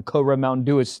a fucking Code Red Mountain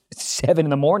Dew at 7 in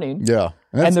the morning. Yeah.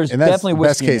 And there's definitely best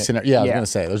whiskey case scenario. Yeah, I was Yeah. going to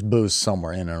say, there's booze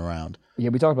somewhere in and around.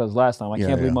 Yeah, we talked about this last time. I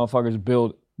can't believe yeah. motherfuckers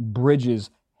build bridges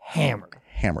hammered.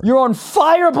 Hammered. You're on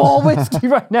fireball whiskey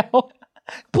right now.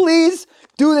 Please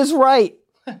do this right.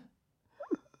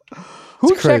 Who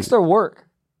checks crazy. their work?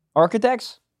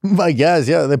 Architects? I guess,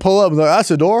 yeah. They pull up and they're like,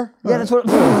 that's a door? Yeah, that's what...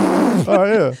 Oh,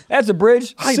 yeah. That's a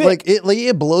bridge. Sick.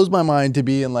 It blows my mind to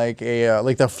be in like a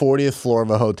like the 40th floor of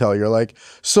a hotel. You're like,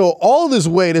 so all this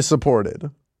weight is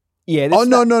supported. Yeah. Oh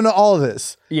no, all of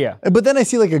this. Yeah. But then I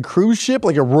see like a cruise ship,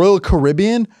 like a Royal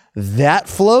Caribbean, that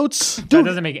floats. That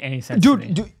doesn't make any sense to me.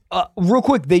 Dude, real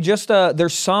quick, they just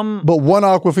there's some But one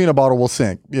Aquafina bottle will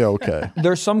sink. Yeah, okay.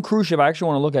 there's some cruise ship. I actually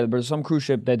want to look at it, but there's some cruise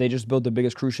ship that they just built the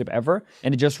biggest cruise ship ever,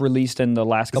 and it just released in the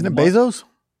last couple. Isn't it months. Bezos?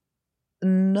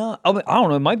 No, I don't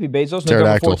know. It might be Bezos.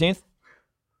 Pterodactyl. November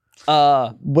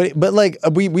 14th. But like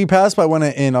we passed by one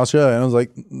in Australia, and I was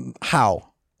like,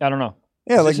 how? I don't know.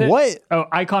 Yeah, Is like this it? what? Oh,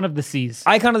 Icon of the Seas.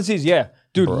 Icon of the Seas. Yeah,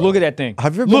 dude, look at that thing.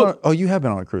 Have you ever been on? Oh, you have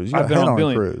been on a cruise. I've been on a a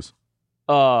billion. cruise.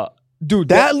 Dude,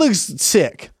 That looks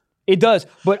sick. it does,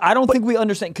 but I don't think we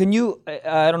understand. Can you?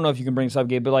 I don't know if you can bring this up,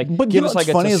 Gabe, but like, But give you know us what's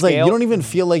like funny a is like scale. you don't even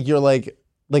feel like you're like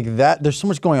that. There's so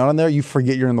much going on in there. You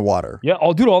forget you're in the water. Yeah,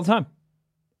 I'll do it all the time.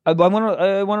 I went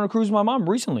on a cruise with my mom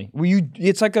recently.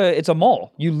 It's a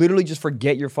mall. You literally just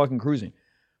forget you're fucking cruising.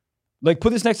 Like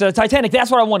put this next to the Titanic. That's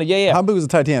what I wanted. Yeah. How big was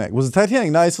the Titanic? Was the Titanic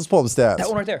nice? Let's pull up the stats. That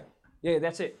one right there. Yeah,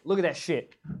 that's it. Look at that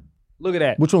shit. Look at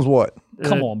that. Which one's what?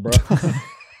 Come on, bro.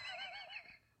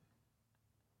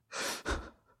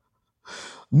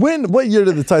 What year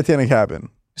did the Titanic happen?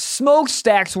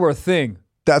 Smokestacks were a thing.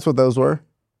 That's what those were.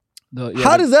 Yeah,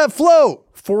 How does that float,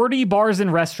 40 bars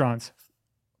and restaurants.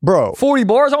 bro? 40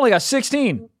 bars? I only got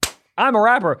 16. I'm a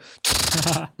rapper.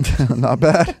 Not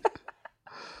bad.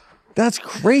 That's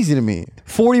crazy to me.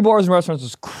 40 bars and restaurants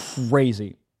is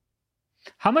crazy.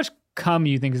 How much cum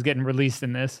you think is getting released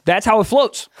in this? That's how it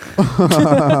floats.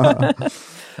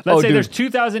 Let's say dude. there's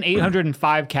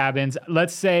 2,805 cabins.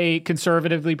 Let's say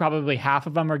conservatively, probably half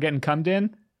of them are getting cummed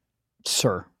in.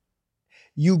 Sir,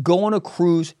 you go on a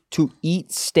cruise to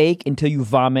eat steak until you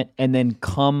vomit and then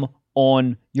come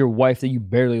on your wife that you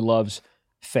barely love's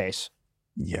face.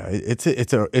 Yeah, it's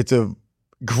a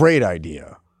great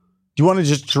idea. Do you want to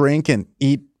just drink and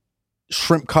eat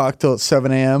shrimp cocktail at 7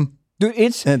 a.m. Dude,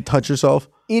 and touch yourself?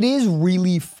 it is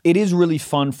really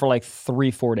fun for like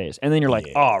 3-4 days. And then you're like,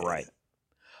 all right.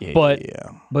 Yeah,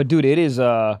 But dude, it is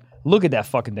look at that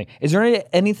fucking thing. Is there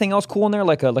anything else cool in there?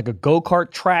 Like a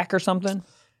go-kart track or something?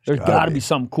 There's gotta be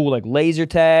something cool, like laser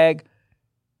tag.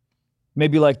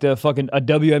 Maybe like the fucking a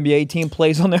WNBA team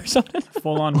plays on there or something.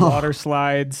 Full on water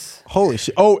slides. Holy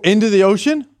shit! Oh, into the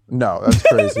ocean? No, that's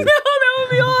crazy. No, that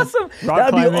would be awesome. Rock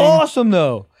That'd be climbing. awesome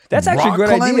though. That's actually a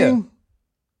great idea.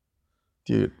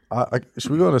 Dude,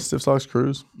 should we go on a Stiff Socks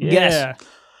cruise? Yeah. Yes.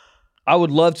 I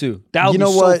would love to. That would You be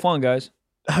know so what? fun, guys.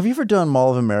 Have you ever done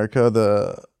Mall of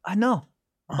America? I know.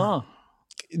 The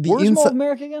Where's Mall of inside,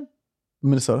 America again?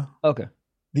 Minnesota. Okay.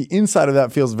 The inside of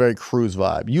that feels very cruise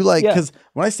vibe. You like, Yeah. because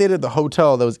when I stayed at the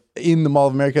hotel that was in the Mall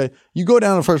of America, you go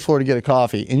down to the first floor to get a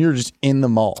coffee and you're just in the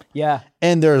mall. Yeah.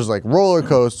 And there's like roller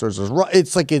coasters.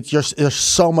 It's like, there's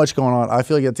so much going on. I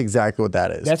feel like that's exactly what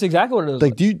that is. That's exactly what it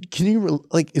is.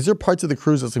 Like, is there parts of the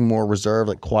cruise that's like more reserved,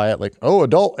 like quiet, like, oh,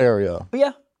 adult area? But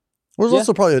yeah. There's Yeah.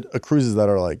 also probably cruises that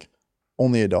are like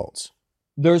only adults.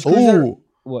 There's cruises that are- Ooh,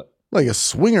 what? like a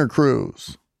swinger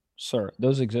cruise. Sir,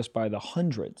 those exist by the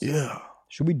hundreds. Yeah.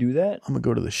 Should we do that? I'm going to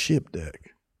go to the ship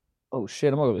deck. Oh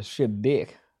shit, I'm gonna go to ship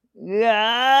dick.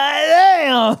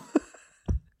 Yeah,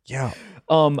 Yeah.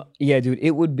 yeah, dude,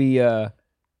 it would be I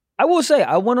will say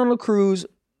I went on a cruise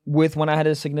with when I had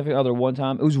a significant other one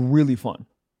time. It was really fun.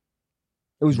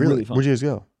 It was really fun. Where'd you guys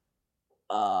go?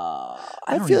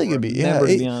 I don't feel like even it'd be remember,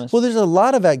 to be yeah. honest. Well, there's a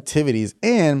lot of activities,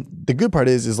 and the good part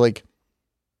is like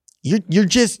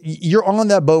you're on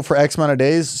that boat for X amount of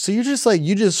days, so you're just like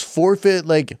you just forfeit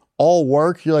like all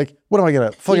work. You're like, what am I gonna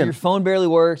Yeah, fucking? your phone barely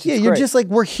works. Yeah, It's you're great. just like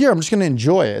we're here. I'm just gonna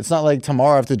enjoy it. It's not like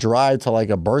tomorrow I have to drive to like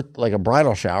a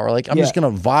bridal shower. Like I'm Yeah. just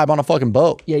gonna vibe on a fucking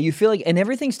boat. Yeah, you feel like, and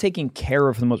everything's taken care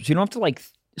of for the most. So you don't have to like.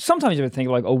 Sometimes you have to think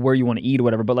like, oh, where you want to eat or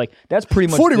whatever. But like, that's pretty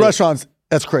much 40 the- restaurants.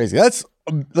 That's crazy. That's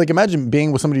like imagine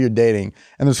being with somebody you're dating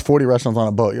and there's 40 restaurants on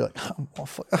a boat. You're like, oh,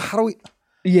 fuck, how do we?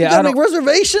 Yeah, You I gotta don't, make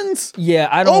reservations. yeah,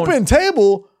 I don't. Open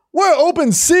table. We're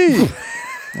open sea.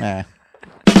 Nah.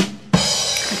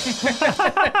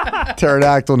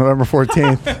 Pterodactyl, November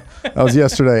 14th. That was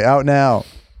yesterday. Out now.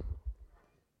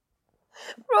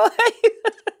 Bro,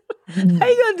 how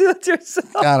you gonna do it to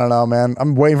yourself? I don't know, man.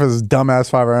 I'm waiting for this dumbass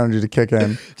 5-hour energy to kick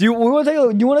in. Do you want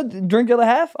to drink the other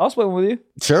half? I'll split one with you.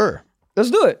 Sure. Let's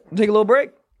do it. Take a little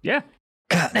break. Yeah.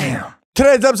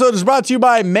 Today's episode is brought to you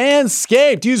by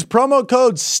Manscaped. Use promo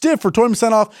code STIFF for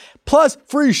 20% off plus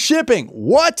free shipping.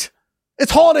 What?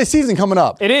 It's holiday season coming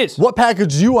up. It is. What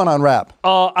package do you want to unwrap?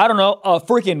 I don't know, a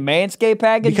freaking Manscaped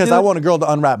package. Because dude. I want a girl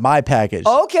to unwrap my package.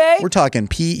 Okay. We're talking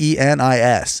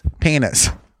PENIS. Penis.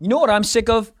 You know what I'm sick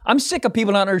of? I'm sick of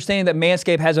people not understanding that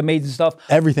Manscaped has amazing stuff.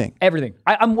 Everything. Everything.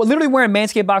 I'm literally wearing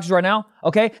Manscaped boxes right now.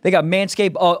 Okay, they got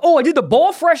Manscaped. I did the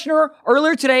ball freshener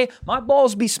earlier today. My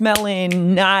balls be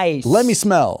smelling nice. Let me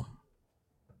smell.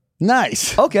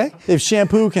 Nice. Okay. They have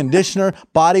shampoo, conditioner,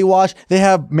 body wash. They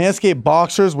have Manscaped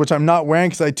boxers, which I'm not wearing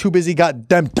because I too busy got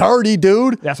them dirty,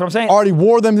 dude. That's what I'm saying. Already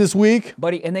wore them this week.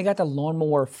 Buddy, and they got the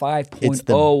Lawnmower 5.0 It's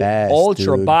the best,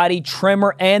 Ultra dude. Body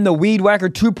Trimmer and the Weed Whacker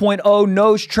 2.0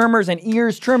 nose trimmers and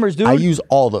ears trimmers, dude. I use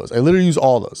all those. I literally use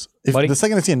all those. If Buddy. the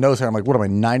second I see a nose hair, I'm like, what am I,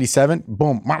 97?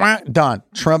 Boom, done.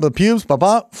 Trim up the pubes,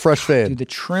 fresh fade. Dude, the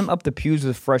trim up the pews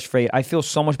with a fresh fade. I feel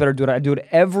so much better doing it. I do it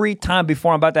every time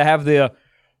before I'm about to have the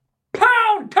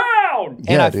pound town. And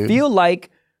Yeah, I dude. feel like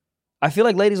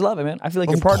ladies love it, man. I feel like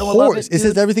your Of partner will love course. it. It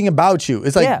says dude. everything about you.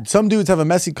 It's like Yeah. some dudes have a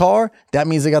messy car. That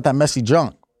means they got that messy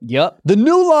junk. Yep. The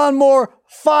new Lawnmower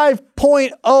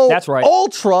 5.0 That's right.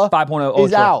 Ultra 5.0 is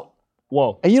Ultra. out.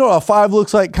 Whoa. And you know what a 5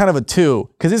 looks like? Kind of a 2.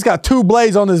 Because it's got 2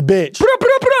 blades on this bitch. Put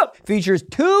up. Features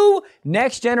 2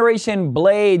 next generation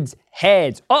blades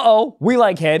heads. We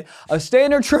like head. A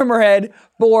standard trimmer head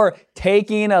for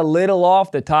taking a little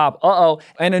off the top.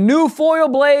 And a new foil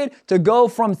blade to go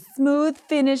from smooth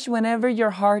finish whenever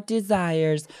your heart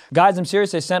desires. Guys, I'm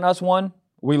serious. They sent us one.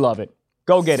 We love it.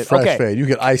 Go get it. Fresh okay. fade. You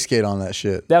could ice skate on that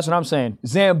shit. That's what I'm saying.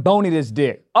 Zamboni this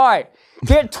dick. All right.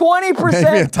 Get 20%.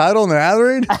 Maybe a title in the ad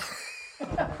read? Have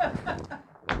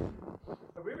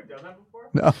we ever done that before?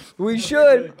 No. We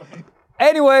should.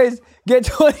 Anyways, get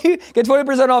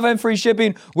 20% off and free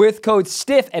shipping with code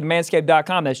STIFF at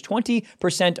manscaped.com. That's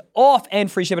 20% off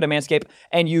and free shipping at Manscaped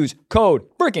and use code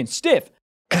freaking STIFF.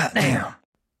 Goddamn.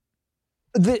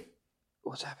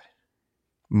 What's happening?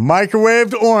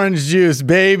 Microwaved orange juice,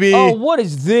 baby. Oh, what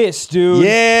is this, dude?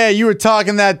 Yeah, you were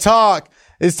talking that talk.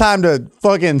 It's time to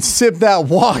fucking sip that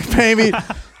walk, baby.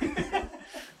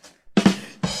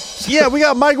 Yeah, we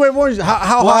got microwave orange. How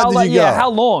hot did you go? Yeah, how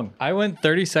long? I went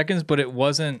 30 seconds, but it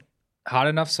wasn't hot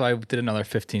enough, so I did another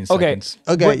 15 Okay. seconds.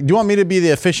 Okay, Wait. do you want me to be the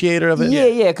officiator of it?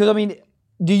 Yeah, because I mean,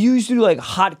 do you usually do like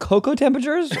hot cocoa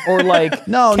temperatures or like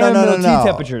No. chamomile tea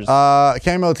temperatures?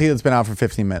 Chamomile tea that's been out for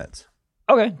 15 minutes.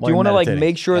 Okay. Do you you're want to like meditating.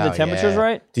 make sure the Oh, temperature's yeah.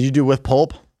 right? Did you do with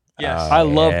pulp? Yes. I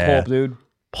love yeah. pulp, dude.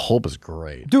 Pulp is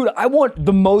great. Dude, I want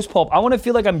the most pulp. I want to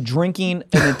feel like I'm drinking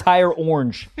an entire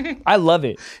orange. I love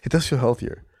it. It does feel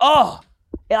healthier. Oh,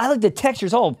 and I like the texture.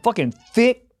 It's all fucking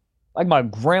thick. Like my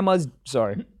grandma's,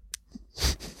 sorry.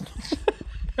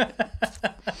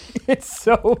 It's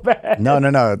so bad. No.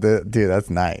 Dude, that's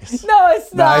nice. No,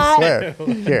 it's No, not. I swear.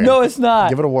 Here, No, it's not.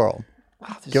 give it a whirl.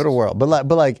 Give it a whirl. But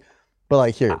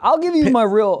like here. I'll give you my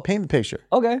real. Paint the picture.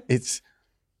 Okay. It's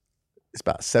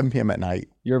about 7 p.m. at night.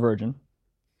 You're a virgin.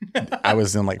 I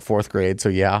was in like 4th grade, so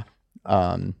yeah.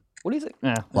 What do you think?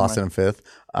 Lost it in 5th.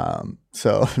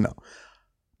 So no.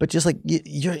 But just like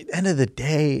you're at the end of the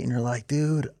day, and you're like,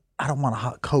 dude, I don't want a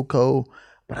hot cocoa,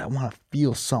 but I want to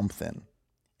feel something.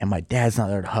 And my dad's not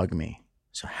there to hug me,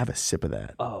 so have a sip of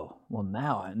that. Oh, well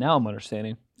now I'm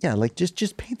understanding. Yeah, like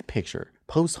just paint the picture.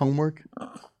 Post homework.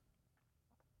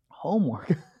 Homework.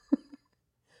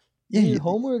 Yeah, You need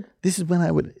homework. This is when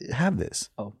I would have this.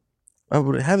 Oh. I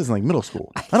would have this in like middle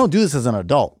school. I don't do this as an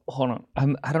adult. Hold on.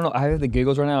 I don't know. I have the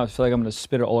giggles right now. I feel like I'm gonna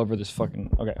spit it all over this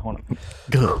fucking. Okay, hold on.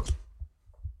 Good.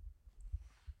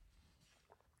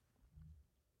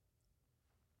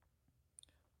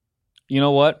 You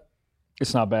know what?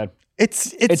 It's not bad.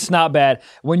 It's not bad.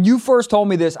 When you first told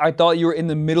me this, I thought you were in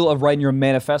the middle of writing your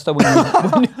manifesto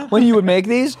when you would make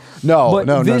these. No.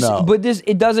 But this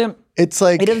it doesn't It's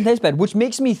like taste bad, which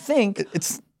makes me think.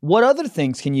 it's What other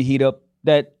things can you heat up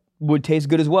that would taste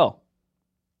good as well?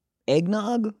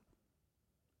 Eggnog?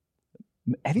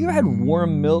 Have you ever had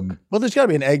warm milk? well, there's got to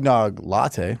be an eggnog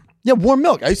latte. Yeah, warm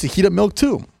milk. I used to heat up milk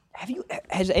too.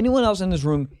 Has anyone else in this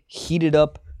room heated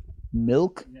up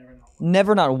milk?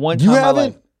 Never, not one time You in my haven't?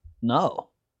 life. No.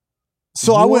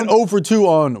 So I went 0 for 2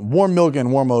 on warm milk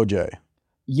and warm OJ.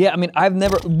 Yeah, I mean, I've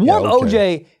never warm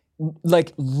okay. OJ.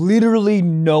 Like literally,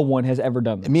 no one has ever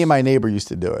done this. Me and my neighbor used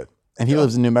to do it, and he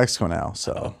lives in New Mexico now.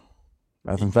 So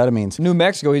methamphetamines. New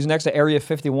Mexico. He's next to Area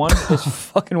 51. This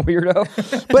fucking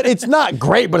weirdo. But it's not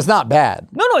great, but it's not bad.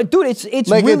 No, dude, it's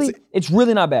Like, it's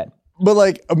really not bad. But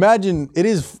like, imagine it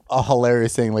is a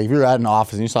hilarious thing. Like if you're at an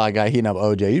office and you saw a guy heating up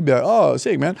OJ, you'd be like, "Oh,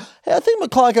 sick, man. Hey, I think I'm gonna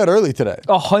clock out early today."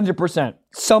 100%.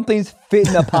 Something's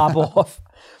fitting to pop off.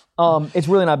 It's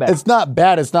really not bad. It's not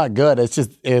bad. It's not good. It's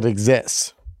just it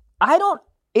exists.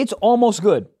 It's almost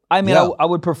good. I mean, Yeah. I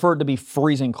would prefer it to be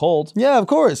freezing cold. Yeah, of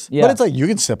course. Yeah. But it's like you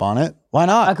can sip on it. Why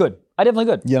not? I could. I definitely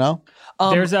could. You know?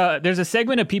 There's a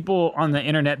segment of people on the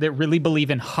internet that really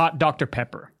believe in hot Dr.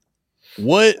 Pepper.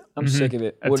 What? I'm sick of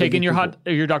it. Of taking your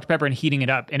Dr. Pepper and heating it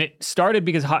up. And it started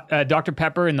because Dr.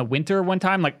 Pepper in the winter one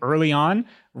time, like early on,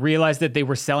 realized that they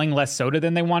were selling less soda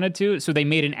than they wanted to. So they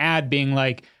made an ad being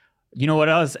like, you know what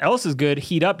else is good?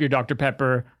 Heat up your Dr.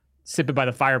 Pepper, sip it by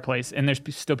the fireplace. And there's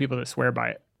still people that swear by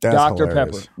it. That's Dr.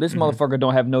 hilarious. Pepper. This motherfucker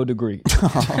don't have no degree.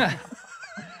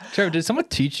 Trevor, did someone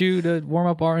teach you to warm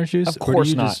up orange juice? Of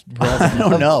course not. I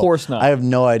don't know. Of course not. I have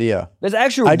no idea. That's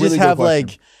actually a I really just good have question.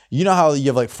 like, you know how you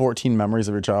have like 14 memories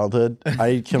of your childhood?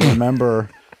 I can remember.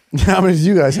 How many do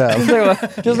you guys have?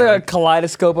 just like a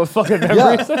kaleidoscope of fucking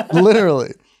memories. Yeah,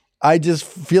 literally. I just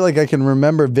feel like I can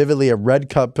remember vividly a red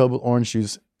cup filled with orange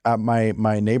juice at my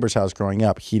neighbor's house growing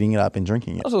up, heating it up and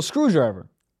drinking it. Also, a screwdriver.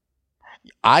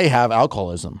 I have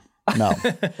alcoholism. No.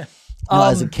 No,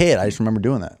 as a kid, I just remember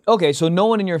doing that. Okay, so no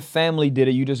one in your family did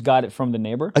it. You just got it from the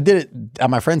neighbor? I did it at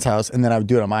my friend's house, and then I would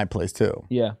do it at my place too.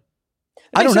 Yeah.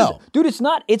 I don't Makes sense. know. Dude,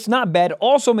 it's not bad.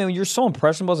 Also, man, when you're so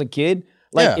impressionable as a kid,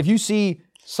 like Yeah. if you see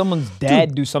someone's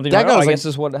dad do something, that like, guy oh, I was like- guess this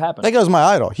is what happened. That guy was my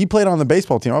idol. He played on the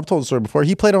baseball team. I've told the story before.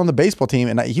 He played on the baseball team,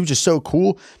 and he was just so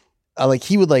cool. Like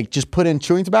he would like just put in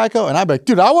chewing tobacco, and I'd be like,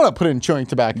 dude, I want to put in chewing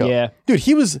tobacco. Yeah. Dude,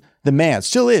 he was the man.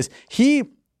 Still is.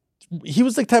 He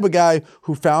was the type of guy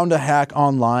who found a hack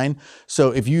online.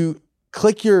 So if you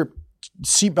click your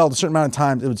seatbelt a certain amount of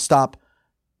times, it would stop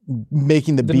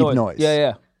making the beep noise.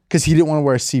 Yeah. Because he didn't want to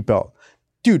wear a seatbelt.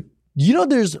 Dude, you know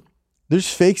there's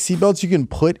fake seatbelts you can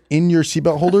put in your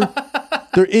seatbelt holder?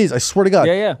 There is, I swear to God.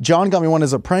 Yeah. John got me one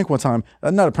as a prank one time.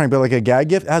 Not a prank, but like a gag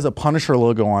gift. It has a Punisher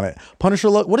logo on it. Punisher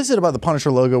logo. What is it about the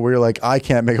Punisher logo where you're like, I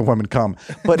can't make a woman come?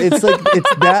 But it's like,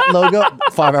 it's that logo.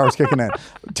 5 hours kicking in.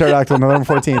 Pterodactyl, November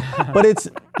 14th. But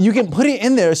you can put it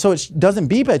in there so it doesn't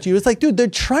beep at you. It's like, dude, they're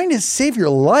trying to save your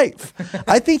life.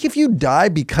 I think if you die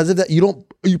because of that,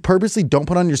 you purposely don't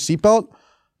put on your seatbelt,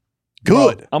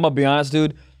 good. Bro, I'm gonna be honest,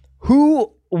 dude.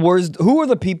 Who are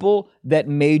the people that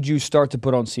made you start to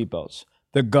put on seatbelts?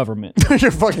 The government. You're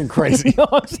fucking crazy. No,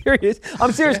 I'm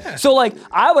serious. So like,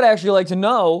 I would actually like to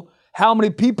know how many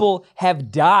people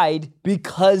have died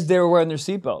because they were wearing their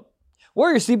seatbelt.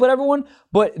 Wear your seatbelt, everyone.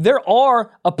 But there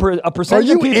are a percentage Are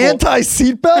you of people.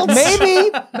 anti-seatbelts?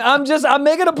 Maybe. I'm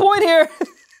making a point here.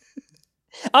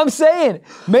 I'm saying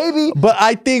maybe. But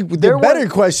I think the There better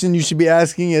was- question you should be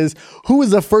asking is, who was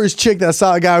the first chick that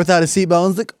saw a guy without a seatbelt and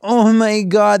was like, oh my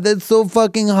God, that's so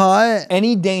fucking hot?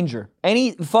 Any danger,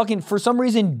 any fucking, for some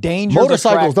reason, danger.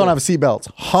 Motorcycles don't have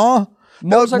seatbelts. Huh?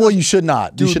 No, Motorcycles- well, you should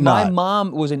not. Dude, you should my not.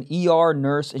 mom was an ER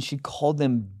nurse and she called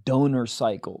them donor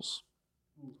cycles.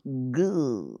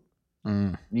 Good.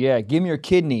 Yeah, give me your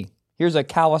kidney. Here's a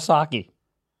Kawasaki.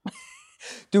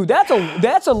 Dude,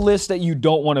 that's a list that you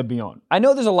don't want to be on. I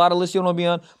know there's a lot of lists you don't want to be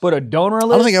on, but a donor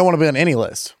list. I don't think I want to be on any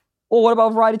list. Well, what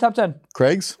about Variety Top 10?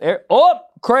 Craig's?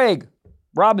 Craig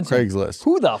Robinson. Craig's list.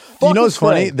 Who the fuck You know what's is Craig?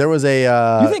 funny? There was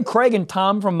a You think Craig and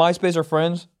Tom from MySpace are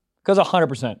friends? Because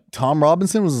 100%. Tom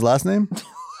Robinson was his last name?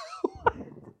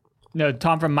 No,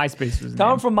 Tom from MySpace was his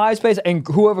Tom name. from MySpace and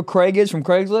whoever Craig is from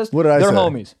Craigslist, What did I they're say?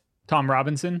 homies. Tom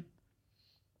Robinson.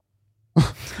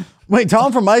 Wait,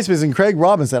 Tom from MySpace and Craig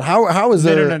Robinson. How is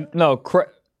there? No. No,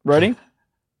 ready?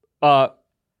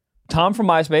 Tom from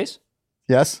MySpace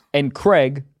Yes. and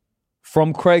Craig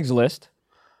from Craigslist,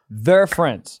 they're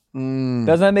friends. Doesn't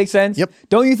that make sense? Yep.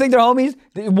 Don't you think they're homies?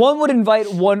 One would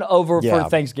invite one over Yeah. for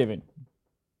Thanksgiving.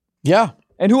 Yeah.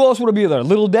 And who else would be there?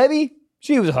 Little Debbie?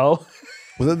 She was a hoe.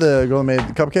 Was that the girl that made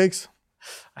the cupcakes?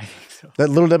 I think so. That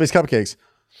Little Debbie's cupcakes.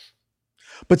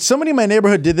 But somebody in my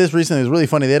neighborhood did this recently. It was really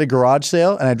funny. They had a garage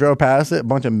sale, and I drove past it. A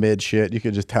bunch of mid shit. You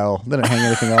could just tell. They didn't hang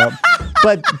anything up.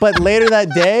 But later that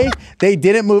day, they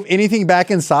didn't move anything back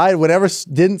inside. Whatever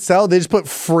didn't sell, they just put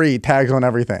free tags on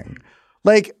everything.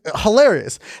 Like,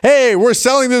 hilarious. Hey, we're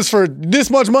selling this for this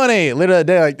much money. Later that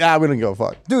day, like, we don't give a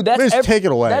fuck. Dude, that's They just take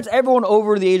it away. That's everyone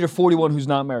over the age of 41 who's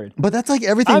not married. But that's like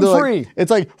everything. I'm they're like- free. it's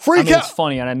like free I mean, it's cow.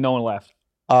 funny, and no one laughed.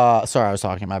 Sorry, I was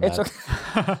talking. My bad. It's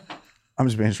okay. I'm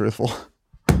just being truthful.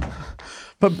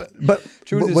 But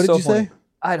Truth is what did so you funny.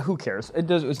 say? Who cares?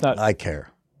 It's not. I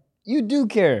care. You do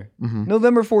care.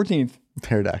 November 14th.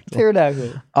 Pterodactyl.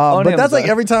 Pterodactyl. But that's like Amazon.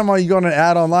 every time you go on an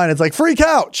ad online, it's like free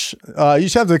couch. You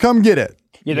just have to come get it.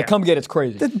 Yeah, the come get it's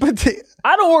crazy. But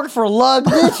I don't work for Lug,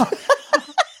 bitch.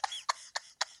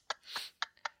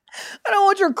 I don't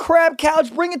want your crap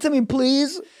couch. Bring it to me,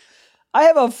 please. I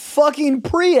have a fucking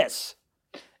Prius.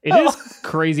 It is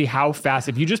crazy how fast,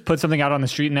 if you just put something out on the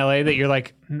street in LA that you're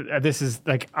like, this is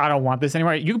like, I don't want this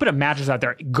anymore. You can put a mattress out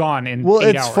there, gone in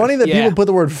 8 it's hours. funny that Yeah. people put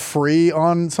the word free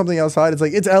on something outside. It's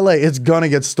like, it's LA. It's gonna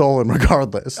get stolen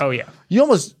regardless. Oh yeah. You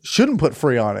almost shouldn't put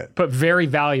free on it. But very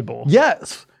valuable.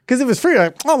 Yes. Because if it's free,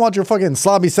 like, I don't want your fucking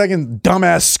sloppy second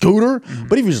dumbass scooter.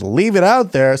 But if you just leave it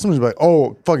out there, someone's like,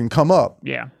 oh, fucking come up.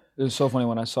 Yeah. It was so funny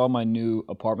when I saw my new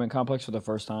apartment complex for the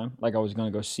first time. Like I was gonna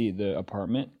go see the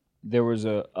apartment. There was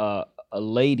a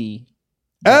lady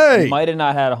that Hey! might have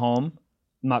not had a home.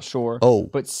 I'm not sure. Oh.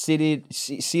 But seated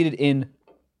in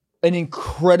an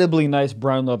incredibly nice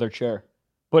brown leather chair.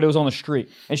 But it was on the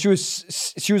street, and she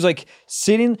was like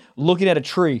sitting looking at a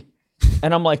tree,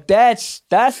 and I'm like, that's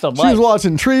the She was life.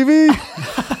 watching Treevy.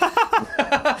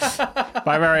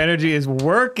 5-hour energy is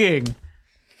working.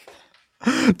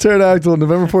 Pterodactyl,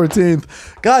 November 14th.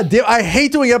 God damn, I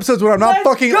hate doing episodes when I'm not Let's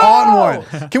fucking go! on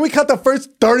one. Can we cut the first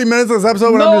 30 minutes of this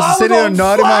episode when No, I'm I just was sitting there on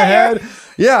nodding my fire! head?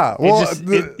 Yeah. Well,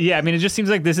 I mean, it just seems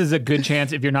like this is a good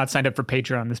chance if you're not signed up for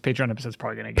Patreon. This Patreon episode's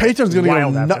probably going to get Patreon's gonna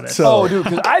wild go after nuts. this. So- Oh, dude,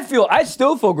 because I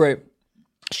still feel great.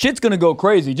 Shit's gonna go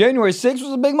crazy. January 6th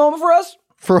was a big moment for us.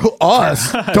 for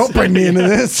us. Don't bring me into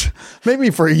this. Maybe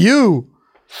for you.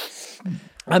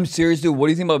 I'm serious, dude. What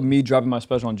do you think about me dropping my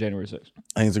special on January 6th?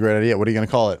 I think it's a great idea. What are you going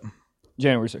to call it?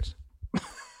 January 6th.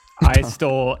 I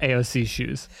stole AOC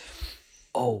shoes.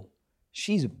 Oh,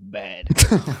 she's bad.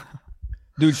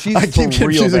 Dude, she's I keep for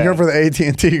real choosing bad. her for the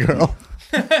AT&T girl.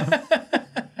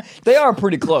 They are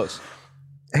pretty close.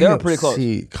 They are pretty close.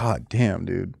 AOC. God damn,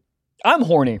 dude. I'm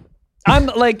horny. I'm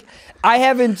like, I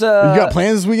haven't. You got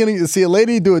plans this weekend to see a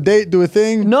lady, do a date, do a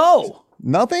thing? No.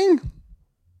 Nothing?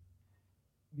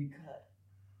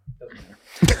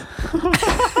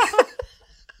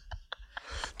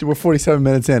 Dude, we're 47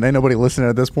 minutes in. Ain't nobody listening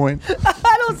at this point.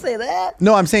 I don't say that.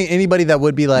 No, I'm saying anybody that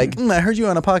would be like, I heard you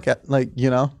on a podcast. Like, you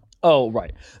know? Oh,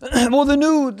 right. Well, the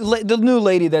new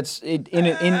lady that's in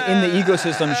the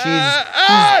ecosystem,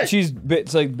 she's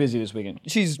it's like busy this weekend.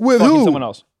 She's With fucking who? someone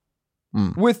else.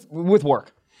 With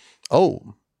work.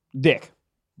 Oh. Dick.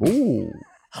 Ooh.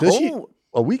 Does she? Oh.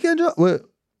 A weekend job? What?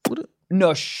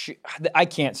 No, I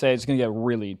can't say. It's gonna get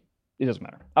really. It doesn't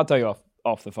matter. I'll tell you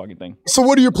off the fucking thing. So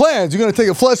what are your plans? You're going to take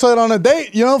a flashlight on a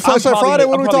date? You know, flashlight Friday?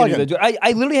 What are we talking?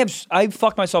 I literally have. I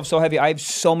fucked myself so heavy. I have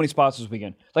so many spots this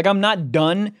weekend. Like I'm not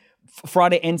done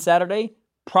Friday and Saturday.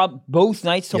 Both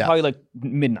nights till Yeah. probably like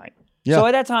midnight. Yeah. So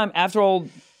at that time, after all,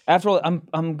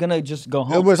 I'm gonna just go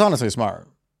home. It was honestly smart.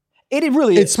 It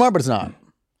really It's is. smart, but it's not.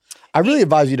 I really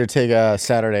advise you to take a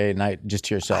Saturday night just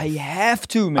to yourself. I have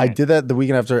to, man. I did that the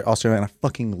weekend after Australia, and I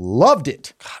fucking loved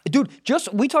it. Dude,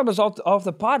 we talked about this off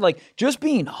the pod, like just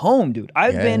being home, dude.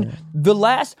 I've been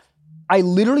I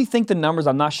literally think the numbers,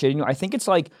 I'm not shitting you. I think it's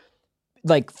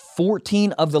like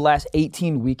 14 of the last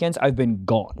 18 weekends I've been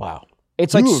gone. Wow.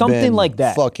 It's like something like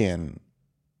that. Fucking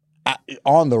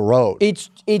on the road. It's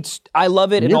I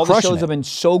love it, and all the shows have been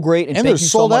so great, and they're thank you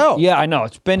so sold much. out. Yeah, I know.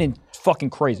 It's been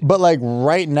fucking crazy. But like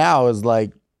right now is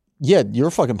like, yeah, you're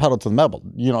fucking pedal to the metal,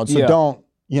 so don't,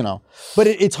 but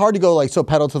it's hard to go like, so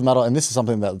pedal to the metal. And this is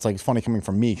something that's like funny coming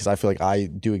from me, because I feel like I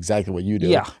do exactly what you do.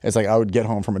 Yeah. It's like I would get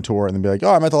home from a tour and then be like,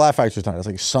 oh, I'm at the Laugh Factory tonight. It's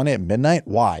like Sunday at midnight.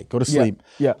 Why? Go to sleep.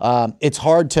 Yeah. It's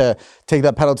hard to take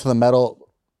that pedal to the metal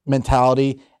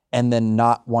mentality and then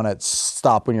not want to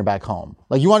stop when you're back home.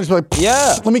 Like you want to just be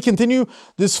like, let me continue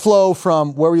this flow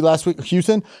from where we last week,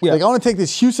 Houston. Yeah. Like I want to take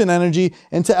this Houston energy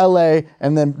into LA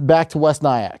and then back to West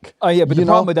Nyack. Oh yeah, but the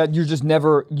problem with that,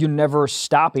 you're never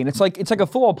stopping. It's like a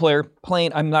football player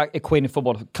playing. I'm not equating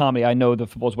football to comedy. I know the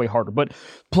football's way harder, but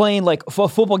playing like a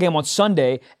football game on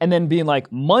Sunday and then being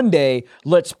like Monday,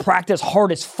 let's practice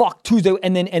hard as fuck Tuesday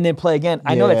and then play again.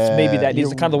 I know that's maybe that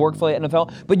is kind of the workflow at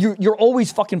NFL, but you're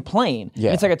always fucking playing. Yeah.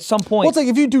 And it's like at some point. Well, it's like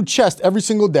if you do chest every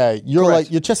single day, you're Correct.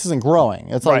 like your chest isn't growing.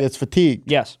 It's like it's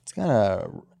fatigued. Yes. It's kind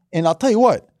of, and I'll tell you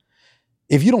what,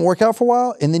 if you don't work out for a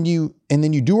while and then you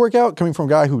do work out, coming from a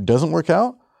guy who doesn't work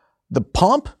out, the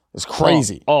pump is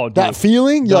crazy. Oh, dude. That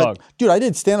feeling, you're Dog. like, dude, I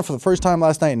did stand up for the first time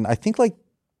last night in I think like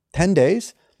 10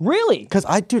 days. Really? Because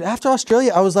after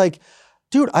Australia, I was like,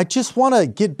 dude, I just want to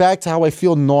get back to how I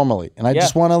feel normally. And I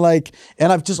just want to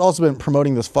and I've just also been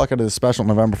promoting this fuck out of this special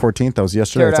November 14th. That was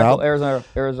yesterday. It's out.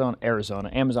 Arizona,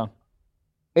 Amazon.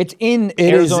 It's in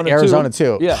It Arizona is Arizona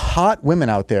too. Yeah. Hot women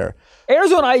out there.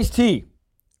 Arizona iced tea.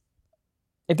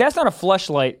 If that's not a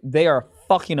fleshlight, they are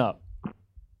fucking up.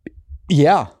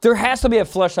 Yeah. There has to be a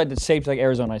fleshlight that's shaped like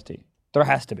Arizona iced tea. There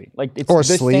has to be. Like it's Or a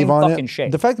the sleeve same on fucking it.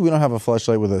 shape. The fact that we don't have a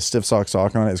fleshlight with a stiff sock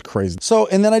on it is crazy. So,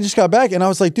 and then I just got back and I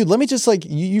was like, dude, let me just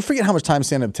you forget how much time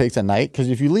stand-up takes at night. Because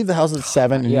if you leave the house at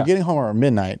 7 and you're getting home around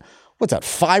midnight, what's that,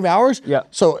 5 hours? Yeah.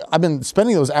 So I've been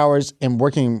spending those hours and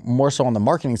working more so on the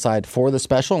marketing side for the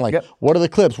special. Like, what are the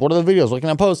clips? What are the videos? What can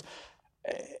I post?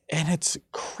 And it's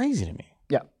crazy to me.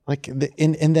 Yeah. Like,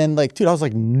 and then like, dude, I was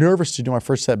like nervous to do my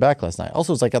first set back last night.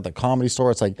 Also, it's like at the Comedy Store.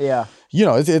 It's like,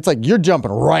 it's like you're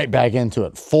jumping right back into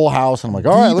it. Full house. And I'm like,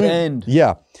 all right, let me. End.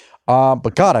 Yeah.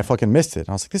 But God, I fucking missed it.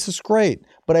 I was like, this is great.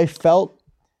 But I felt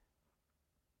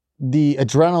the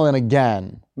adrenaline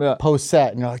again post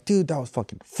set. And you're like, dude, that was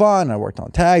fucking fun. I worked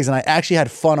on tags and I actually had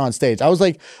fun on stage. I was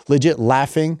like legit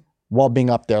laughing while being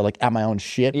up there, like at my own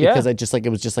shit, because it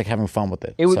was just like having fun with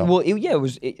it. It was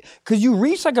because you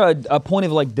reach like a point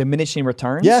of like diminishing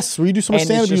returns. Yes, where you do so much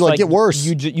stand-up, you like get worse.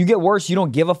 You get worse. You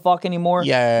don't give a fuck anymore.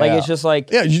 It's just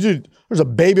like you do. There's a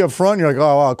baby up front. And you're like,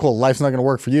 oh wow, cool. Life's not gonna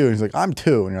work for you. And he's like, I'm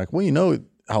 2, and you're like, well,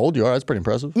 how old you are. That's pretty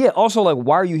impressive. Yeah. Also, like,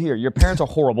 why are you here? Your parents are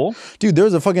horrible. Dude, there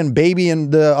was a fucking baby in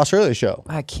the Australia show.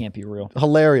 That can't be real.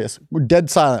 Hilarious. We're dead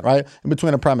silent, right? In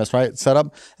between a premise, right? Set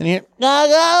up. And you hear,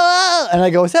 and I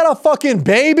go, is that a fucking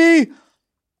baby? You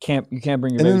can't bring your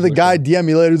And baby then the guy DM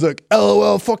me later. He's like,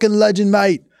 LOL, fucking legend,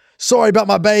 mate. Sorry about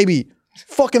my baby.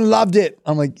 Fucking loved it.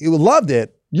 I'm like, you loved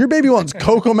it? Your baby wants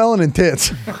cocoa melon and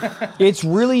tits. It's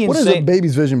really insane. What is a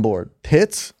baby's vision board?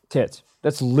 Tits? Tits.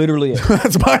 That's literally it.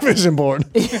 That's my vision board.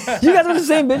 You guys have the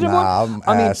same vision board? I'm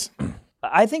ass.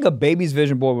 I think a baby's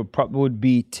vision board would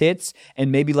be tits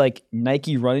and maybe like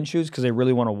Nike running shoes because they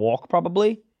really want to walk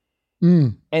probably.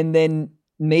 And then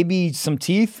maybe some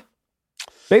teeth.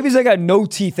 Babies that got no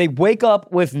teeth, they wake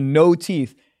up with no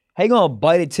teeth. How you gonna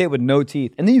bite a tit with no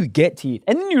teeth? And then you get teeth.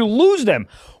 And then you lose them.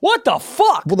 What the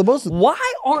fuck? Well,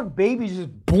 why aren't babies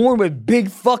just born with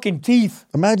big fucking teeth?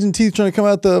 Imagine teeth trying to come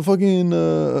out the fucking,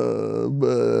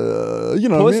 Pussy?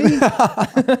 What I mean?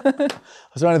 I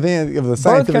was trying to think of the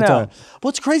scientific term.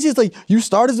 What's crazy is like you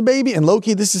start as a baby and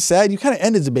low-key, this is sad, you kind of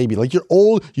end as a baby. Like you're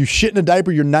old, you shit in a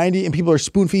diaper, you're 90 and people are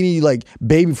spoon feeding you like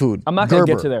baby food. I'm not going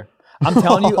to get to there. I'm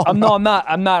telling you, I'm not.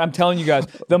 I'm telling you guys,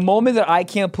 the moment that I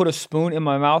can't put a spoon in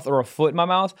my mouth or a foot in my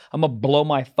mouth, I'm going to blow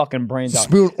my fucking brains out.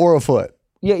 Spoon or a foot.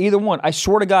 Yeah, either one. I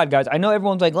swear to God, guys, I know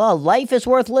everyone's like, oh, life is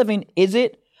worth living. Is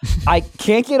it? I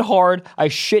can't get hard. I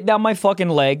shit down my fucking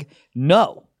leg.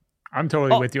 No. I'm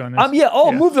totally with you on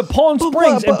this. Move to Palm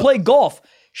Springs and play golf.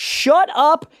 Shut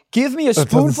up. Give me a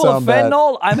spoonful of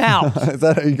fentanyl. I'm out. Is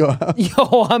that how you go out?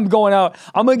 Yo, I'm going out.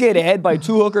 I'm going to get hit by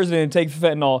 2 hookers and then take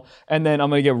fentanyl. And then I'm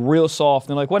going to get real soft.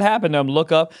 And like, what happened? I'm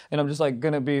look up and I'm just like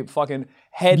going to be fucking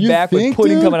head You back with think,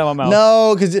 pudding dude? coming out of my mouth.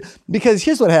 No, because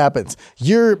here's what happens.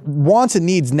 Your wants and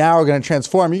needs now are going to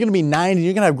transform. You're going to be 90.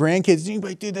 You're going to have grandkids. You're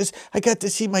like, dude, I got to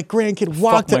see my grandkid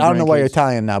walk. my I don't know why you're grandkids.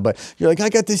 Italian now, but you're like, I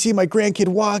got to see my grandkid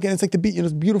walk, and it's like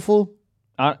it's beautiful.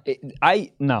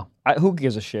 Who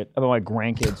gives a shit about my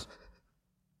grandkids?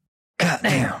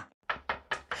 Goddamn.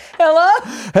 Hello?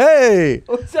 Hey,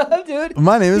 What's up, dude?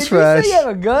 my name is Did Fresh. you say you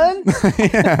have a gun?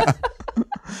 Yeah.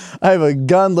 I have a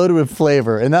gun loaded with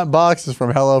flavor, and that box is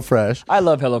from HelloFresh. I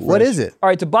love HelloFresh. What is it? All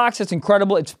right, it's a box that's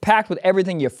incredible. It's packed with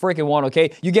everything you freaking want,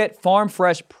 okay? You get farm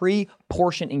fresh,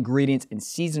 pre-portioned ingredients and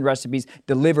seasoned recipes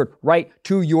delivered right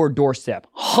to your doorstep.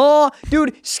 Huh?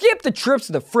 Dude, skip the trips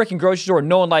to the freaking grocery store.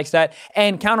 No one likes that.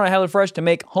 And count on HelloFresh to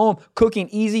make home cooking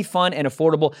easy, fun, and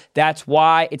affordable. That's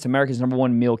why it's America's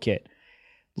 #1 meal kit.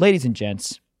 Ladies and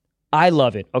gents, I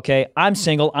love it, okay? I'm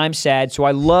single, I'm sad, so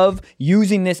I love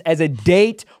using this as a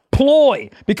date ploy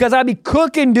because I be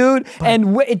cooking, dude.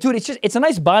 And dude, it's a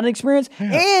nice bonding experience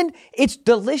and it's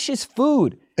delicious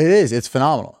food. It is. It's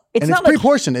phenomenal. It's and not it's like-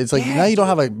 pre-portioned. It's like now you don't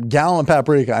have a gallon of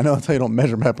paprika. I know that's how you don't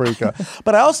measure paprika.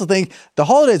 But I also think the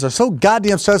holidays are so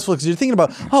goddamn stressful because you're thinking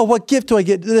about, oh, what gift do I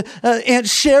get Aunt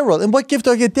Cheryl? And what gift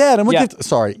do I get Dad? And what gift?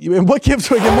 Sorry. And what gift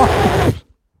do I get Mom?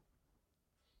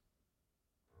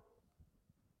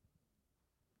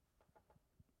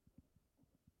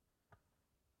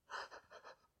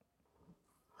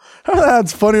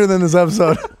 That's funnier than this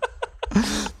episode.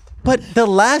 But the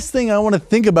last thing I want to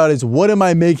think about is what am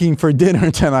I making for dinner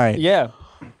tonight? Yeah.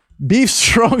 Beef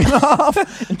stroganoff?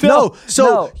 No.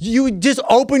 You just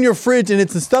open your fridge and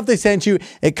it's the stuff they sent you.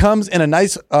 It comes in a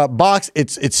nice box.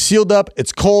 It's sealed up.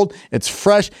 It's cold. It's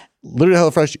fresh. Literally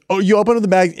HelloFresh. Oh, you open up the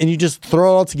bag and you just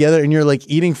throw it all together and you're like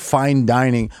eating fine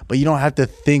dining, but you don't have to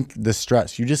think the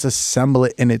stress. You just assemble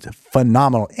it and it's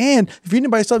phenomenal. And if you're eating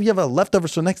it by yourself, you have a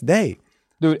leftovers for the next day.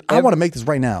 Dude, I want to make this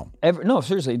right now. no,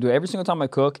 seriously, dude. Every single time I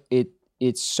cook,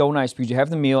 it's so nice because you have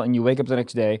the meal and you wake up the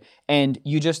next day and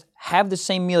you just have the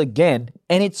same meal again,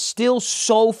 and it's still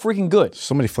so freaking good.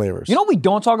 So many flavors. You know what we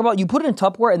don't talk about? You put it in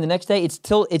Tupperware, and the next day it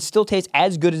still tastes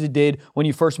as good as it did when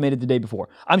you first made it the day before.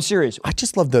 I'm serious. I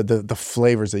just love the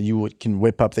flavors that you can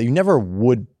whip up that you never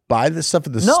would buy this stuff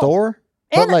at the store.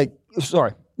 But And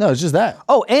sorry. no, it's just that.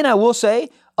 Oh, and I will say,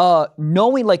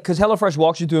 knowing because HelloFresh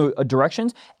walks you through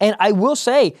directions, and I will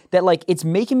say that it's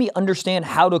making me understand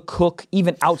how to cook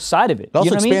even outside of it. It also You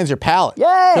know what I mean? expands your palate.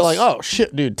 Yes. You're like, oh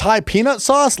shit, dude, Thai peanut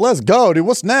sauce? Let's go, dude.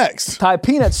 What's next? Thai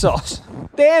peanut sauce.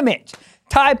 Damn it.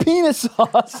 Thai peanut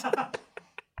sauce.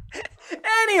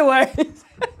 Anyways.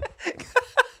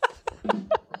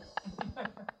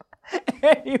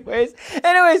 Anyways,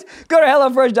 go to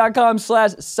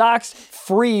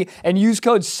HelloFresh.com/socksfree and use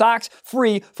code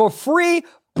SOCKSFREE for free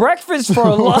breakfast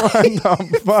for life. Bro,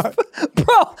 I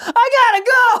gotta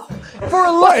go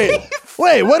for life.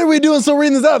 Wait, what are we doing still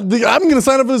reading this up? I'm going to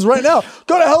sign up for this right now.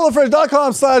 Go to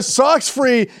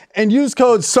HelloFresh.com/socksfree and use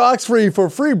code SOCKSFREE for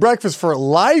free breakfast for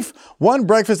life. One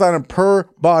breakfast item per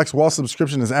box while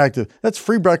subscription is active. That's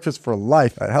free breakfast for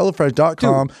life at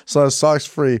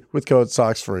HelloFresh.com/socksfree with code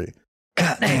SOCKSFREE.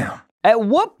 Goddamn. At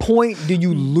what point do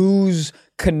you lose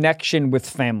connection with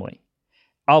family?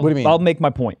 What do you mean? I'll make my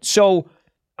point. So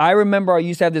I remember I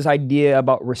used to have this idea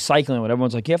about recycling when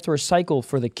everyone's like, you have to recycle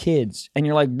for the kids. And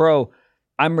you're like, bro,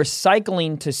 I'm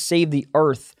recycling to save the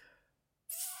earth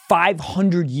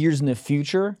 500 years in the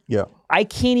future. Yeah. I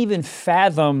can't even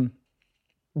fathom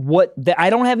I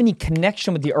don't have any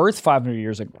connection with the earth 500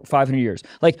 years.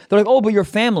 Like, they're like, oh, but your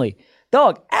family.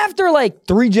 Dog, after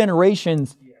 3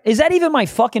 generations, is that even my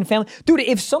fucking family? Dude,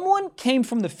 if someone came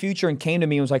from the future and came to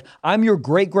me and was like, I'm your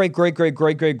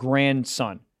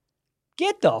great-great-great-great-great-great-grandson,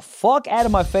 get the fuck out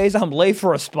of my face. I'm late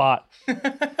for a spot.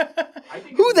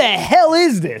 Who the hell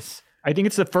is this? I think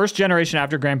it's the first generation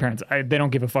after grandparents. They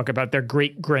don't give a fuck about their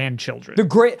great grandchildren.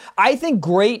 I think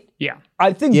great Yeah.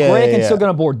 can still get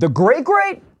on board. The great,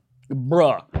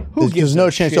 bruh. Who gives There's a no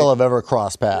chance shit? y'all have ever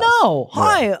crossed paths. No.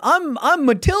 Hi, I'm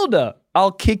Matilda.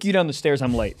 I'll kick you down the stairs.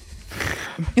 I'm late.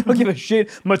 You don't give a shit.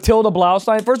 Matilda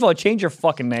Blaustein. First of all, change your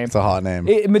fucking name. It's a hot name.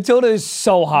 Matilda is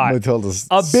so hot. Matilda's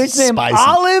A bitch named spicy.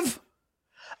 Olive?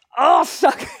 Oh,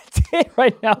 suck it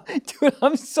right now. Dude,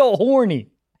 I'm so horny.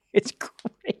 It's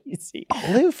crazy.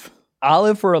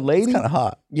 Olive for a lady? Kind of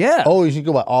hot. Yeah. Oh, you should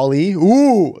go by Ollie.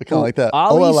 Ooh, I kind of like that.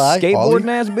 Ollie, OLI. skateboarding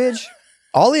ass bitch.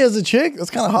 Ollie as a chick? That's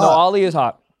kind of hot. No, Ollie is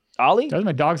hot. Ollie? That was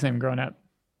my dog's name growing up.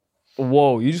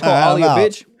 Whoa, you just call I'm Ollie a out.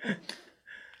 bitch?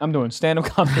 I'm doing stand-up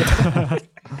comedy.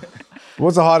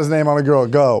 What's the hottest name on a girl?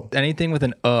 Go. Anything with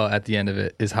an at the end of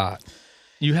it is hot.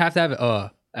 You have to have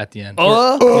at the end.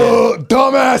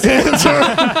 Dumbass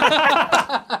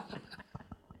answer.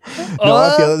 No,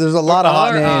 I feel that there's a lot of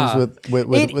hot Or, names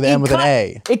with an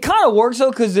A. It kind of works though,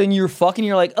 because then you're fucking,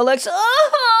 you're like, Alexa,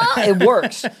 it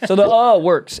works. So the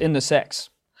works in the sex.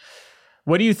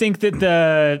 What do you think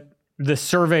that the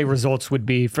survey results would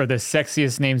be for the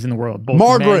sexiest names in the world? Both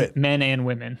Margaret. men and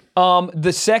women.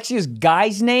 The sexiest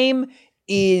guy's name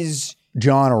is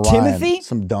John or Timothy? Ryan.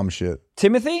 Some dumb shit.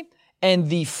 Timothy, and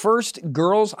the first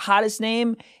girl's hottest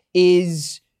name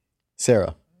is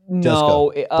Sarah.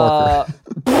 no, Parker.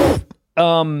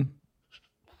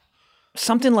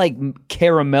 something like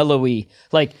caramello-y,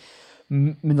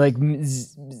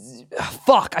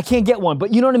 fuck, I can't get one,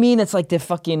 but you know what I mean? It's like the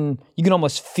fucking, you can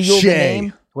almost feel the Shay.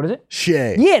 name. What is it?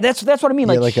 Shay. Yeah, that's what I mean.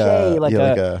 Yeah, Like Shay, like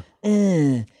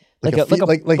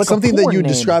something that porn you name.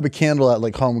 describe a candle at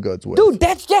like Home Goods with. Dude,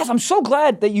 yes. I'm so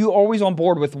glad that you're always on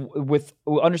board with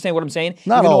understand what I'm saying.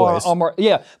 Not even though always.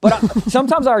 yeah, but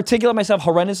sometimes I articulate myself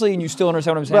horrendously, and you still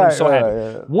understand what I'm saying. I'm so happy.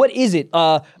 Yeah. What is it?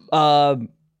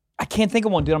 I can't think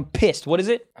of one, dude. I'm pissed. What is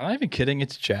it? I'm not even kidding.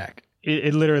 It's Jack.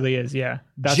 It literally is, yeah.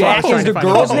 That's why I Jack was trying is to the find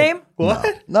girl's out. name.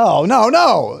 What?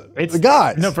 No. It's the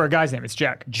guys. No, for a guy's name, it's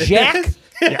Jack. Jack.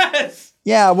 Yes.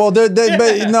 Yeah, well, but no.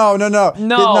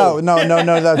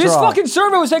 That's This wrong. fucking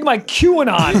survey was taken by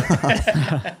QAnon.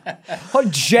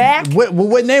 Jack.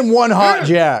 What name one hot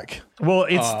Jack Well,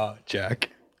 it's Jack.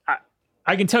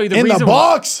 I can tell you the in reason the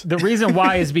box? The reason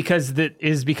why is because of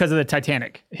the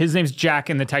Titanic. His name's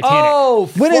Jack in the Titanic. Oh,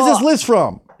 When is this fuck. list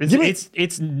from?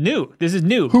 It's new. This is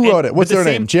new. Who wrote it? What's but their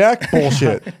the name? same- Jack?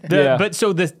 Bullshit. Yeah. But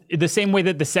so the same way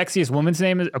that the sexiest woman's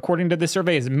name is, according to this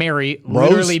survey, is Mary, Rose?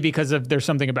 literally because of there's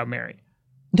something about Mary.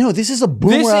 No, this is a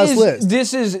boomer ass list.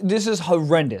 This is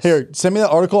horrendous. Here, send me that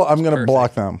article. I'm gonna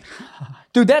block them.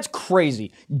 Dude, that's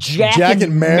crazy. Jack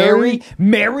and Mary?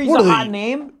 Mary's What a are hot they-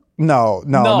 name. No.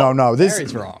 This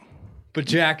Mary's wrong. But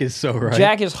Jack is so right.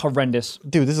 Jack is horrendous.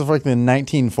 dude, this is like the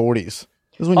 1940s.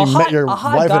 This is when you met your a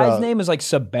hot wife at guy's a name is like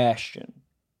Sebastian.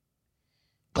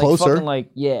 Like closer. fucking like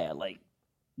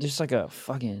just like a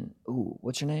fucking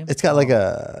what's your name? It's got like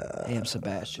a Damn,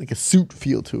 Sebastian. like a suit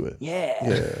feel to it.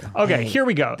 Yeah. Okay, here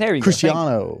we go. There you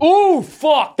Cristiano. go. Ooh,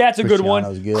 fuck, that's a good one.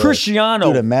 Cristiano's good. Cristiano.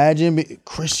 Dude, imagine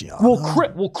Cristiano.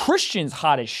 Well, Christian's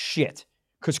hot as shit.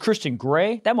 Cause Christian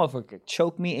Grey, that motherfucker could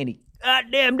choke me any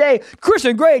goddamn day.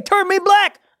 Christian Grey, turn me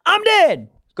black. I'm dead.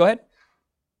 Go ahead.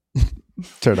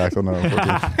 Pterodactyl number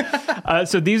 14.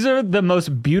 So these are the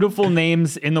most beautiful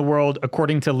names in the world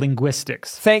according to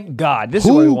linguistics, Thank God. This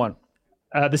is what we want.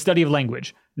 the study of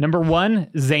language. Number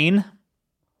 1, Zane.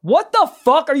 What the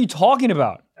fuck are you talking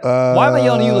about? Why am I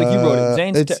yelling at you like you wrote it?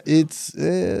 Zane's It's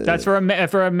That's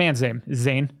for a man's name.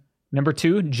 Zane. Number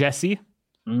 2, Jesse.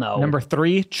 no. Number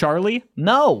 3, Charlie.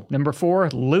 No. Number 4,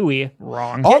 Louis.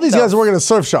 Wrong. all these guys are working at a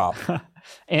surf shop.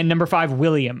 And number 5,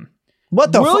 William.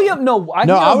 What the William? fuck? No, I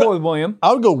No, can I go would- with William.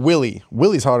 I would go Willie.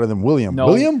 Willie's hotter than William. No.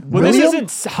 William? Well, William?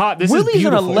 this isn't hot. This Willie's is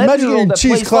an beautiful. 11-year-old that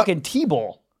cheese plays cla- fucking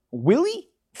T-ball. Willie?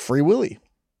 Free Willie.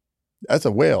 That's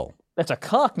a whale. That's a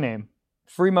cock name.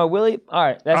 Free my Willie? All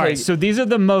right. That's All how right, you, so these are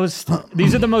the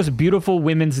most beautiful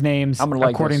women's names I'm gonna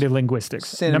like according this. to linguistics.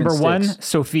 Cinnamon Number 1, sticks.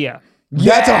 Sophia.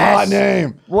 That's a hot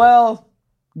name Well,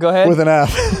 go ahead. with an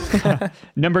F.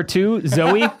 Number 2,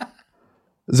 Zoe.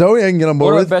 Zoe, I can get on What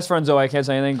board about with. best friend Zoe? I can't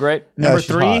say anything great. Number she's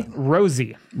 3, hot.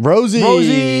 Rosie. Rosie.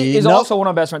 Rosie is Nope. also one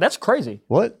of my best friends. That's crazy.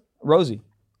 What? Rosie.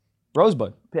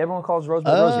 Rosebud. Everyone calls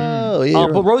Rosebud Rosie. Oh,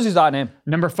 yeah. But Rosie's a hot name.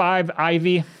 Number 5,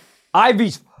 Ivy.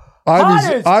 Ivy's hot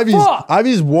as fuck.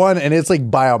 Ivy's one, and it's like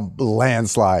by a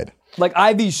landslide. Like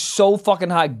Ivy's so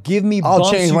fucking hot. Give me I'll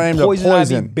bumps, change you my name to poison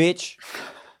Poison. Ivy, bitch.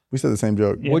 We said the same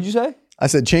joke. What'd you say? I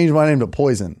said change my name to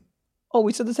Poison. Oh,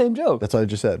 we said the same joke. That's what I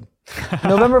just said.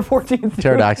 November 14th.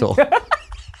 Pterodactyl.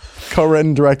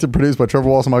 Co-written, directed, produced by Trevor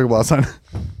Wallace and Michael Blaustein.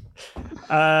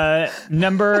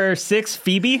 Number 6,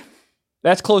 Phoebe.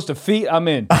 That's close to feet. I'm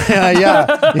in. yeah,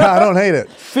 I don't hate it.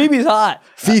 Phoebe's hot.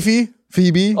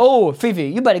 Phoebe. Oh, Fifi,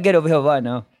 you better get over here right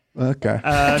now. Okay.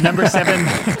 Number 7.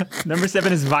 Number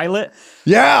 7 is Violet.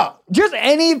 Yeah. Just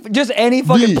any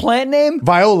fucking plant name.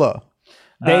 Viola.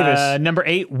 Davis. Number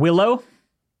 8, Willow.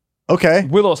 Okay.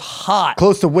 Willow's hot.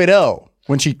 Close to Widow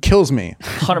when she kills me.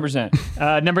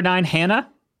 100%. Number 9, Hannah.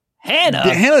 Hannah.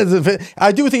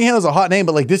 I do think Hannah's a hot name,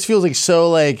 but like this feels like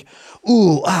so like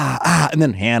ooh and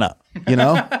then Hannah, you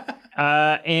know?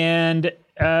 And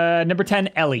number 10,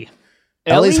 Ellie.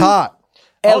 Ellie's hot.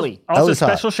 Ellie. Also, Ellie's hot.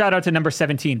 special shout out to number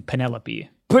 17, Penelope.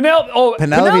 Penelope's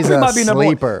Penelope a might be number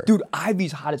sleeper. one. Dude,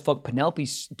 Ivy's hot as fuck.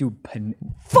 Penelope's,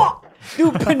 fuck.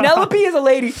 Dude, Penelope is a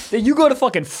lady that you go to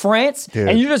fucking France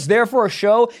and you're just there for a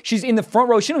show. She's in the front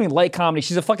row. She don't even like comedy.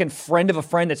 She's a fucking friend of a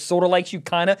friend that sort of likes you,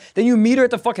 kind of. Then you meet her at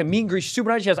the fucking meet and greet. She's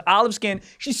super nice. She has olive skin.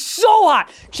 She's so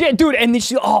hot. Dude, and then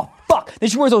fuck. Then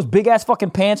she wears those big ass fucking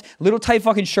pants, little tight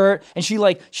fucking shirt, and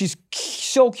she's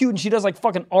so cute, and she does like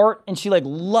fucking art, and she like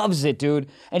loves it, dude.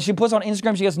 And she puts on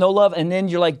Instagram, she gets no love, and then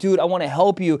you're like, dude, I want to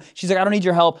help you. She's like, I don't need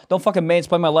your help. Don't fucking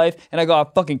mansplain my life. And I go,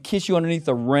 I'll fucking kiss you underneath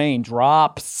the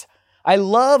raindrops. I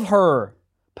love her.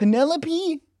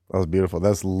 Penelope. That was beautiful.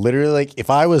 That's literally like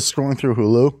if I was scrolling through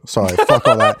Hulu. Sorry, fuck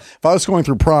all that. If I was scrolling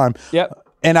through Prime,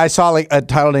 and I saw like a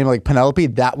title name like Penelope,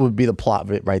 that would be the plot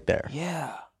of it right there.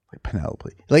 Yeah. Like Penelope.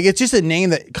 Like it's just a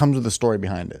name that comes with a story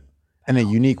behind it and a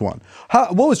unique one.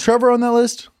 What was Trevor on that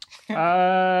list?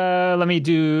 Let me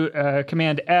do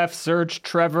Command F, search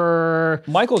Trevor.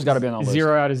 Michael's got to be on that list.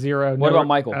 0 out of 0. What about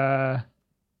Michael?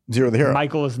 Zero the hero.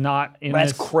 Michael is not in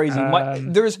That's this. crazy.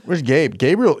 Where's Gabe?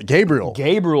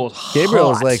 Gabriel's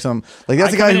Hot. like some like that's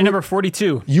I the come guy in who at number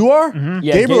 42. you are.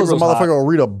 Yeah, Gabriel's a Gabriel's motherfucker hot. who'll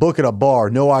read a book at a bar,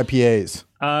 no IPAs.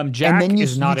 Jack And then you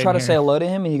is not try in to here. say hello to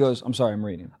him, and he goes, I'm sorry, I'm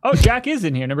reading. Oh, Jack is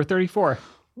in here, number 34.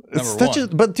 It's Number such one.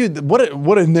 but dude,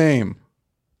 what a name,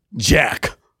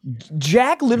 Jack.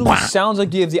 Jack literally sounds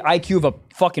like you have the IQ of a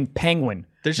fucking penguin.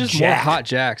 There's just more hot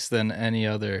Jacks than any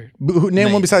other.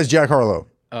 Name one besides Jack Harlow.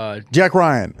 Jack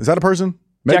Ryan. Is that a person?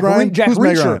 Meg Jack Ryan? Jack Who's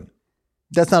Meg Reacher. Ryan?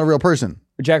 That's not a real person.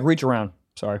 Jack Reach Around.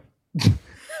 Sorry.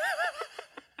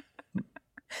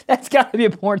 That's got to be a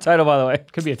porn title, by the way.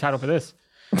 Could be a title for this.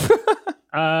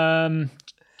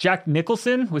 Jack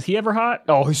Nicholson, was he ever hot?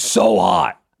 Oh, he's so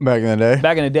hot. Back in the day.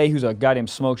 Back in the day, he was a goddamn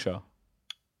smoke show.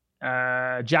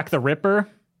 Jack the Ripper.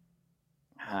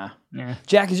 Yeah.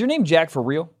 Jack, is your name Jack for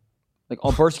real? Like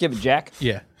on birth certificate, Jack?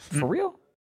 Yeah. For real?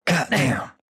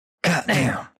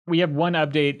 We have one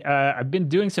update. I've been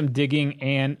doing some digging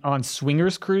and on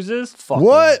swingers cruises.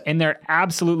 What? And they're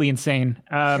absolutely insane.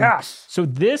 Yes. So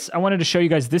I wanted to show you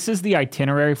guys, this is the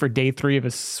itinerary for day 3 of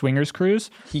a swingers cruise.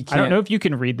 He I don't can't. know if you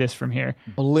can read this from here.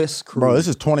 Bliss Cruise. Bro, this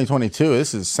is 2022.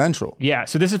 This is central. Yeah,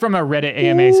 so this is from a Reddit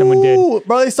AMA someone did. Ooh,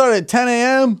 bro, they started at 10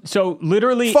 a.m. So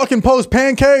literally, Fucking post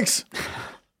pancakes.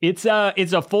 it's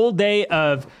a full day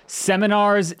of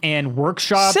seminars and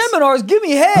workshops. Seminars, give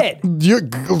me head. You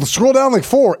scroll down like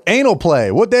 4. Anal play.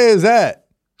 What day is that?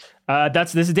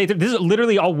 This is day 3. This is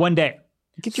literally all one day.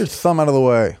 Get your thumb out of the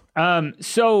way.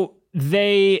 So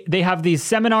they have these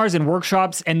seminars and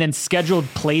workshops and then scheduled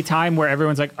playtime where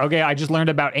everyone's like, okay, I just learned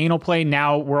about anal play.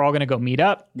 Now we're all gonna go meet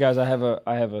up. Guys, I have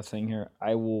a thing here.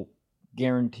 I will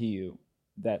guarantee you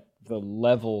that the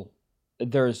level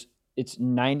it's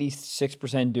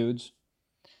 96% dudes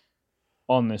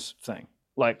on this thing.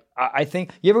 Like I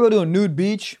think you ever go to a nude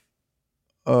beach?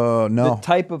 No. The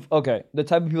type of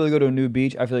people that go to a nude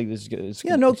beach. I feel like this is good.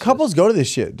 Yeah, no, couples go to this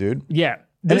shit, dude. Yeah.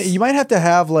 And you might have to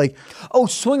have like,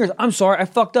 swingers. I'm sorry, I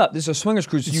fucked up. This is a swingers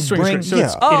cruise. You Swingers bring. cruise, so yeah.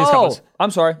 it is couples.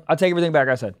 I'm sorry. I take everything back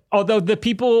I said. Although the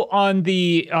people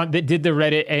that did the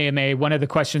Reddit AMA, one of the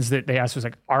questions that they asked was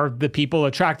like, are the people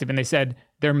attractive? And they said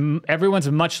everyone's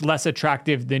much less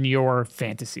attractive than your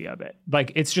fantasy of it.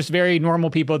 Like it's just very normal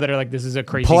people that are like, this is a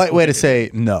crazy polite cool way to thing say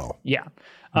no. Yeah.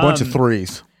 Bunch of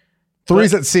threes.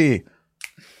 Threes at sea.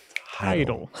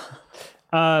 Title.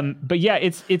 But yeah,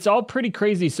 it's all pretty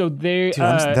crazy. So they Dude,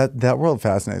 that world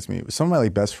fascinates me. Some of my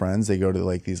like best friends, they go to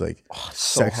like these like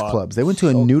sex hot. clubs. They went to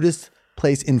a nudist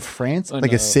place in France,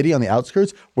 like a city on the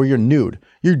outskirts where you're nude.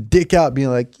 You're dick out being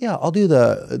like, yeah, I'll do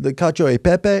the cacio e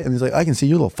pepe. And he's like, I can see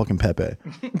you, little fucking pepe.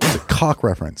 It's a cock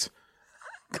reference.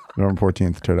 November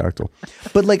 14th, pterodactyl.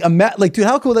 But like, dude,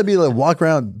 how cool would that be to like walk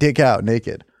around dick out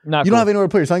naked? Not you cool. don't have anywhere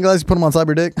to put your sunglasses, put them on side of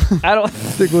your dick? I don't.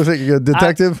 Dick looks like a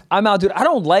detective? I'm out, dude. I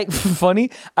don't like funny.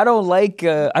 I don't like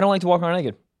to walk around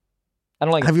naked. I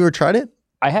don't like. Have you ever tried it?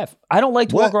 I have. I don't like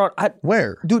to walk around.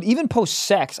 Where? Dude, even post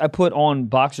sex, I put on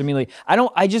boxers immediately.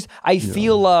 I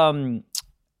feel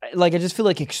like I just feel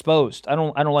like exposed. I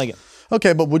don't like it.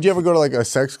 Okay, but would you ever go to like a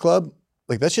sex club?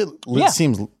 Like that shit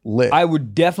seems lit. I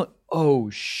would definitely. Oh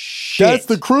shit! That's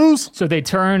the cruise? So they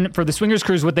turn for the swingers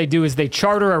cruise. What they do is they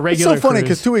charter a It's regular. so funny cruise.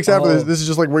 because 2 weeks after this is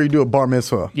just like where you do a bar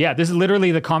mitzvah. Yeah, this is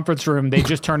literally the conference room. They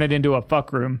just turn it into a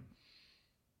fuck room.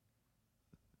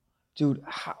 Dude,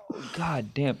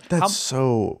 god damn. That's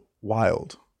so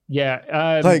wild.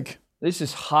 Yeah, Like, This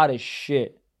is hot as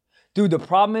shit. Dude, the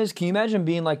problem is, can you imagine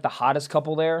being like the hottest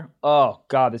couple there? Oh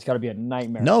god, it's got to be a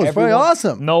nightmare. no, it's very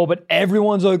awesome. No, but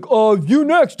everyone's like, oh, you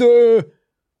next.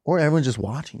 Or everyone's just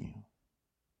watching you.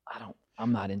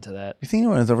 I'm not into that. You think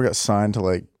anyone has ever got signed to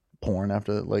like porn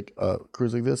after like a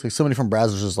cruise like this? Like somebody from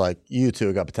Brazil's just like, you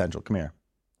two got potential. Come here.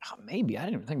 Maybe I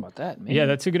didn't even think about that. Maybe. Yeah,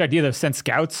 that's a good idea. They've sent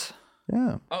scouts.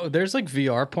 Yeah. Oh, there's like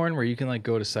VR porn where you can like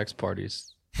go to sex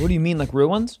parties. What do you mean, like real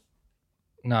ones?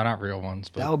 No, not real ones,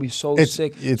 but That would be so It's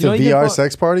sick. it's You know a you can VR put-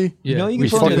 sex party. You know you we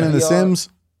can We put on fucking in the VR Sims.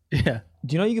 Yeah.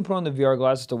 Do you know you can put on the VR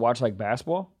glasses to watch like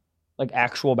basketball, like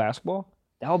actual basketball?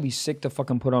 That would be sick to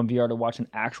fucking put on VR to watch an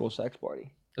actual sex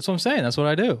party. That's what I'm saying. That's what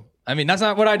I do. I mean, that's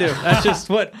not what I do. That's just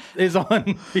what is on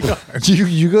VR.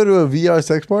 You go to a VR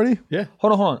sex party? Yeah.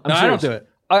 Hold on. I'm No, I serious. don't do it.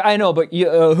 I know, but you,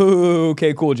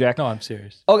 okay, cool, Jack. No, I'm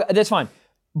serious. Okay, that's fine.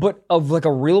 But of like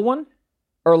a real one,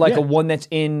 or like Yeah. a one that's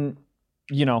in,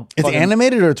 you know, It's fucking-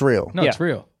 animated or it's real? No, Yeah. it's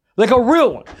real. like a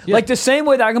real one. Like the same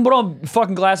way that I can put on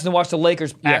fucking glasses and watch the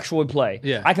Lakers actually play.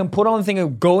 Yeah. I can put on the thing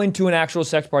and go into an actual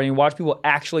sex party and watch people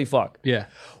actually fuck. Yeah.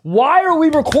 Why are we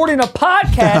recording a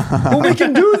podcast when we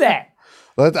can do that?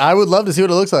 I would love to see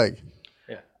what it looks like.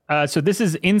 So this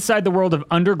is inside the world of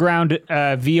underground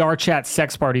VR chat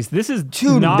sex parties. This is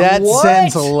not That What?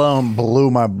 sentence alone blew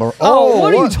my brain. Oh,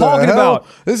 what are you the talking hell? about?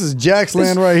 This is Jack's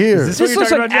land right here. this- what This you're looks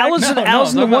talking like about, Jack? Alice in No, Alice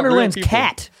in the I'm not real Wonderland's people.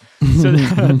 cat. So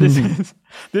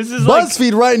this is like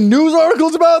BuzzFeed writing news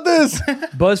articles about this.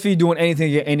 BuzzFeed doing anything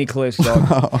to get any clicks,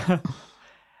 dog.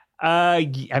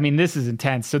 I mean, this is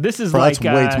intense. So this is Bro, like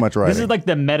that's way too much This writing. is like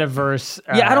the metaverse.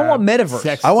 Yeah, I don't want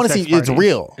metaverse. I want to see sex it's parties.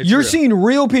 real. You're real. seeing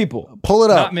real people. Pull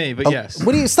it up. Not me, but yes.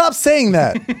 What do you stop saying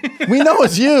that? We know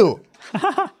it's you.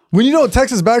 When you don't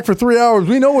text us back for 3 hours,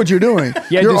 we know what you're doing.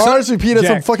 Yeah, you're dude, RSVP'd at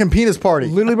some Jack. fucking penis party.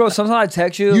 Literally, bro, sometimes I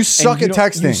text you. You suck and at don't-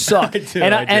 texting. You suck. I do,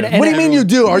 And I do. and What do you mean you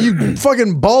do? Are you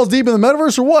fucking balls deep in the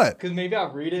metaverse or what? Because maybe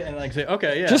I'll read it and like say,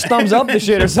 okay, yeah. just thumbs up the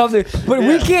shit or something. But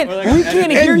we can't. Or like We an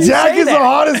can't edit. hear And you Jack say is the that.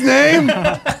 hottest name.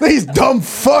 These dumb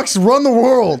fucks run the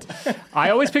world.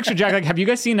 I always picture Jack. Like, have you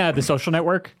guys seen The Social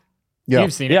Network? Yeah.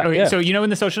 You've seen it. Yeah, Okay, yeah. So you know in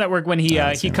The Social Network when he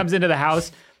comes into the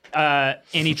house and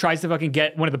he tries to fucking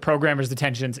get one of the programmers'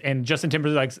 attentions, and Justin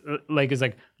Timberlake is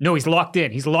like, no, he's locked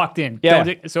in. He's locked in. Yeah.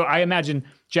 Don't- So I imagine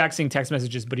Jack seeing text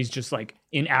messages, but he's just like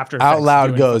in After Effects Out loud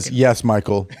doing goes, fucking- yes,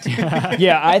 Michael.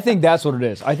 Yeah, I think that's what it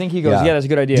is. I think he goes, yeah, that's a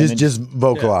good idea. Just And then-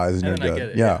 vocalize and And you're then I good. get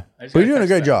it, Yeah. yeah. I just But you're gotta doing a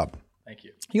great text job. Thank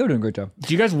you. You're doing a great job.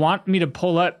 Do you guys want me to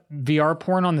pull up VR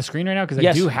porn on the screen right now? Because I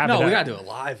Yes. do have it. No, we up. got to do it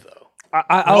live, though.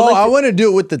 I Oh, like I to- want to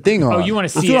do it with the thing on. you wanna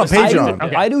Let's see do it on it. I do, Patreon.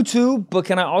 Okay. I do too, but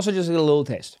can I also just get a little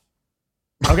taste?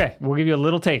 Okay, we'll give you a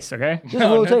little taste. Okay. Just a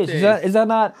little no taste. Is that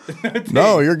not?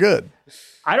 No, you're good.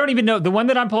 I don't even know. The one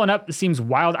that I'm pulling up seems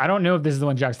wild. I don't know if this is the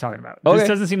one Jack's talking about. Okay. This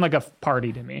doesn't seem like a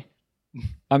party to me.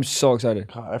 I'm so excited.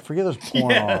 I forget there's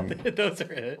porn on. Those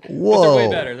are it. Whoa. They're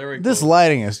way better. They're way This cool.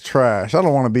 lighting is trash. I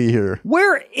don't want to be here.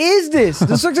 Where is this?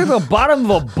 This looks like the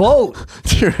bottom of a boat.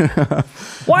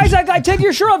 Why is that guy taking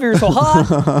your shirt off? You're so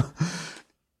hot.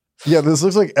 Yeah, this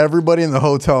looks like everybody in the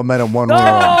hotel met in one room.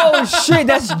 Oh shit,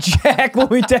 that's Jack when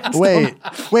we text him.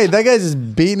 Wait, that guy's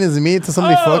just beating his meat to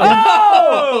somebody fucking?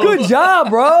 Oh, good job,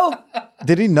 bro.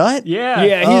 Did he nut? Yeah.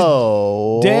 Yeah, he's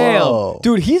Oh, damn, whoa.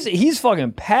 dude. He's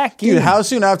fucking packed. Dude, how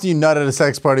soon after you nut at a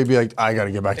sex party be like, I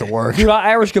gotta get back to work? Dude, I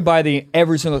Irish goodbye the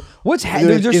every single. What's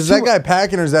happening? Dude, is that guy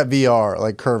packing or is that VR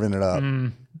like curving it up?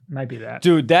 Might be that.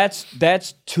 Dude, that's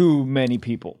too many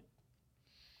people.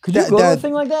 Could you That- go to a that-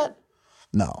 thing like that?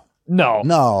 No, No.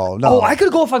 no. Oh, I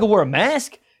could go if I could wear a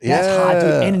mask. That's hot, dude.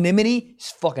 Yeah. Anonymity is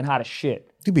fucking hot as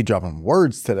shit. You be dropping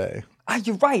words today.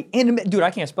 You're right. Dude, I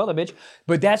can't spell that bitch.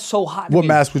 But that's so hot. to What me.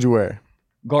 mask would you wear?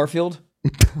 Garfield.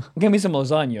 Give me some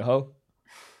lasagna, ho.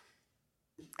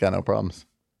 Got no problems.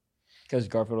 Because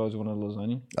Garfield always wanted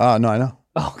lasagna. No, I know.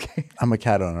 Okay. I'm a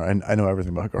cat owner. I know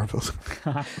everything about Garfield.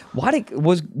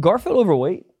 Was Garfield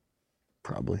overweight?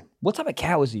 Probably. What type of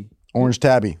cat was he? Orange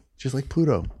tabby, just like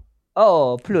Pluto.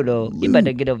 Oh, Pluto. You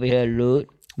better get over here,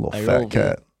 Luke. Little I fat love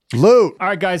cat. Loot. All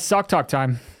right, guys, sock talk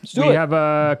time. do We it. have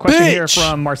a question here Bitch.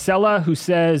 from Marcella who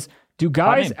says, do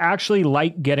guys name. actually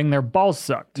like getting their balls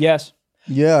sucked? Yes.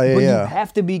 Yeah. But you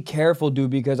have to be careful, dude,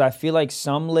 because I feel like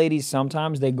some ladies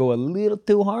sometimes they go a little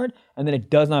too hard and then it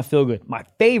does not feel good. My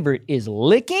favorite is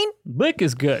licking, Lick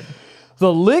is good.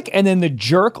 the lick, and then the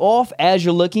jerk off as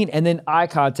you're licking, and then eye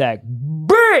contact.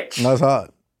 Bitch! That's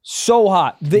hot. So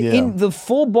hot. Yeah. In the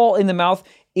full ball in the mouth,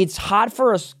 it's hot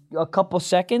for a couple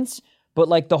seconds, but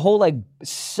like the whole like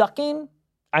sucking,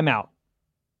 I'm out.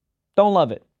 Don't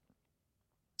love it.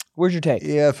 Where's your take?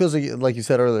 Yeah, it feels like you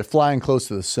said earlier, flying close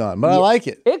to the sun. But I like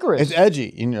it. Icarus. It's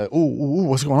edgy. And you're like, ooh,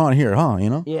 what's going on here, huh? You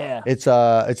know? Yeah.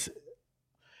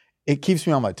 It keeps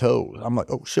me on my toes. I'm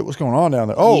like, oh shit, what's going on down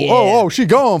there? Yeah. Oh, she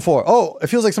going for it. Oh, it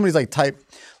feels like somebody's like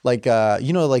like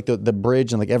like the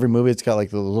bridge and like every movie it's got like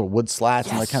the little wood slats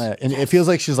and like kind of, and it feels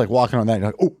like she's like walking on that. And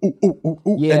you're like,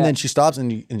 ooh, Yeah. and then she stops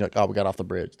and you're like, oh, we got off the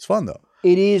bridge. It's fun though.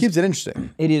 It is. Keeps it interesting.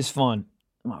 It is fun.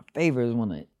 My favorite is when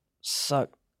they suck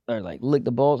or like lick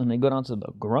the balls, and they go down to the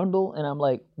grundle, and I'm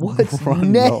like, what's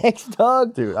Grundle. next,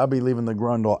 dog? Dude, I'll be leaving the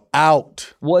grundle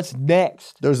out. What's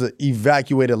next? There's an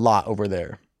evacuated lot over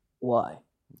there. Why?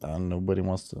 Nobody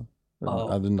wants to. Oh.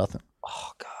 I did nothing.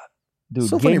 Oh God, dude.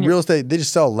 So funny, real estate, they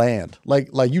just sell land. Like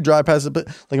you drive past it, but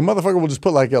like a motherfucker will just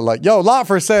put yo, lot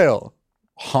for sale.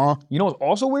 Huh? You know what's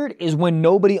also weird is when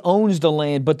nobody owns the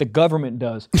land, but the government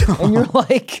does. And you're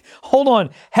like, hold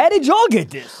on, how did y'all get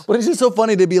this? But it's just so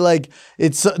funny to be like,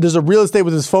 there's a real estate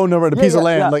with his phone number and a piece of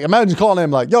land. Yeah. Like imagine calling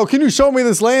him like, yo, can you show me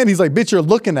this land? He's like, bitch, you're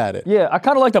looking at it. Yeah, I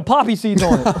kind of like the poppy seeds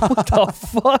on it. What the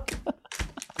fuck?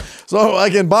 So I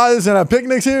can buy this and have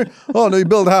picnics here? Oh no, you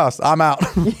build a house. I'm out.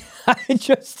 I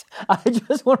just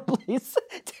want a place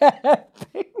to have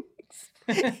picnics.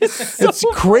 It's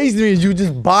crazy to me. You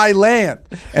just buy land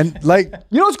and like,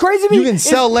 You know what's crazy to me? you can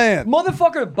sell land.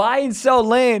 Motherfucker buy and sell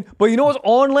land, but you know what's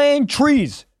on land?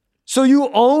 Trees. So you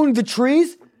own the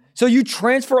trees? So you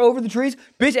transfer over the trees?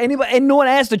 Bitch, anybody, and no one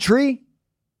asked the tree?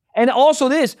 And also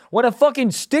this, when a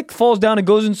fucking stick falls down and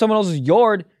goes in someone else's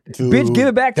yard, Dude, bitch, give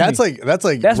it back to me.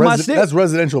 That's my stick. That's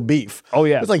residential beef. Oh,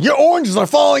 yeah. It's like your oranges are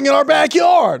falling in our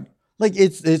backyard. Like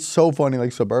it's so funny,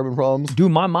 like suburban problems.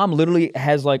 Dude, my mom literally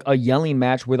has like a yelling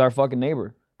match with our fucking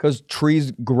neighbor because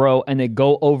trees grow and they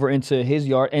go over into his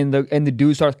yard and the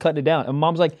dude starts cutting it down. And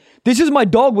mom's like, this is my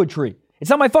dogwood tree.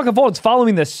 It's not my fucking fault. It's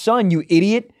following the sun, you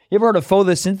idiot. You ever heard of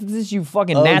photosynthesis, you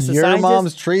fucking NASA your scientist?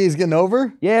 mom's tree is getting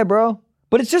over? Yeah, bro.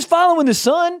 But it's just following the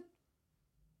sun.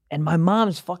 And my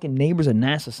mom's fucking neighbor's a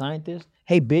NASA scientist.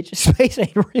 Hey, bitch, space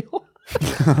ain't real.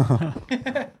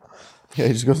 Yeah,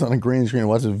 he just goes on a green screen and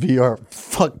watches VR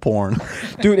fuck porn.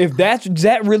 Dude, is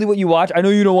that really what you watch? I know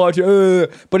you don't watch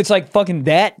it, but it's like fucking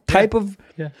that type of.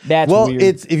 Yeah. That's well, weird.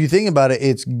 if you think about it,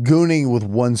 it's gooning with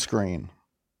one screen.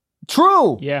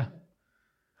 True. Yeah.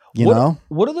 You know?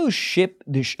 What are those ship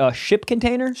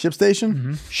containers? Ship station?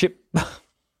 Mm-hmm. Ship.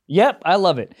 Yep, I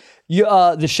love it.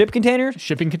 The ship container?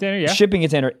 Shipping container, yeah. Shipping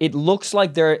container. It looks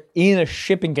like they're in a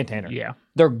shipping container. Yeah.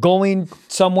 They're going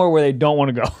somewhere where they don't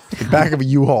want to go. The back of a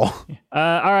U-Haul.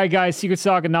 All right, guys. Secret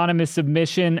Sock anonymous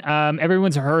submission.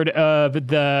 Everyone's heard of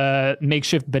the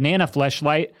makeshift banana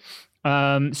fleshlight.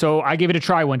 So I gave it a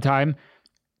try one time.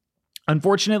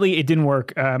 Unfortunately, it didn't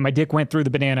work. My dick went through the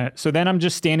banana. So then I'm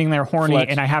just standing there horny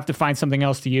Flex. and I have to find something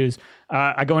else to use.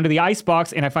 I go into the ice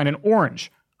box and I find an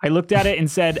orange. I looked at it and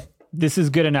said, this is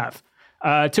good enough.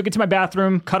 Took it to my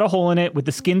bathroom, cut a hole in it with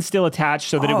the skin still attached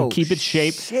so that it would keep its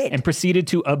shape, and proceeded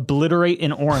to obliterate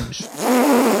an orange.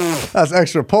 That's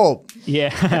extra pulp. Yeah.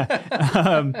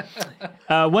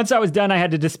 Once I was done, I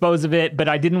had to dispose of it, but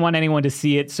I didn't want anyone to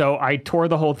see it, so I tore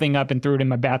the whole thing up and threw it in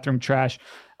my bathroom trash.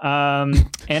 And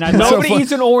I Nobody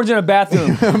eats an orange in a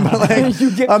bathroom.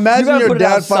 Imagine your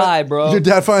dad outside, bro. Your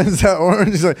dad finds that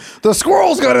orange. He's like, the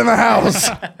squirrels got in the house.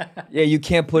 Yeah, you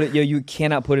can't put it. You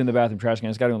cannot put it in the bathroom trash can.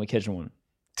 It's got to be on the kitchen one.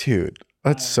 Dude,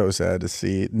 that's so sad to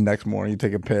see. Next morning, you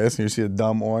take a piss and you see a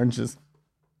dumb orange. Just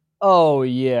Oh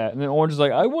yeah, and then orange is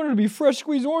like, I wanted to be fresh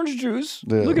squeezed orange juice.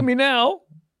 Yeah. Look at me now.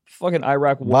 Fucking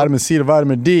Iraq war. vitamin C to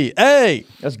vitamin D. Hey,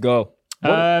 Let's go.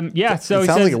 yeah, so it he sounds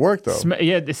says, like it worked though.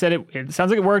 Yeah, it said it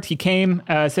sounds like it worked. He came,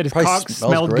 said his Probably cock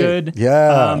smells smelled great. good.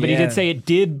 Yeah. but he Yeah. did say it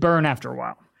did burn after a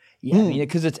while. Yeah,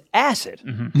 because it's acid.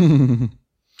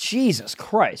 Jesus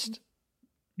Christ.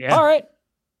 Yeah. All right.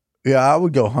 Yeah, I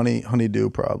would go honeydew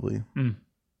probly.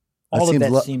 All of seems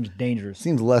that le- seems dangerous.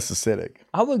 Seems less acidic.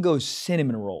 I would go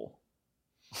cinnamon roll.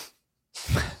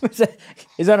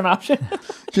 Is that an option?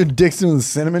 Your dick's doing the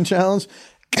cinnamon challenge.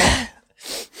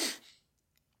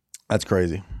 That's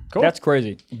crazy. Cool. That's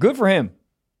crazy. Good for him.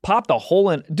 Popped a hole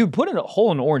in. Dude, putting a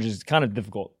hole in an orange is kind of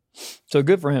difficult. So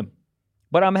good for him.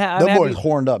 But I'm That happy. boy's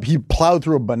horned up. He plowed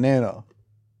through a banana.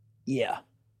 Yeah.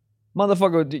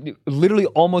 Motherfucker literally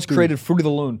almost created Fruit of the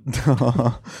Loon.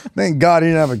 Thank God he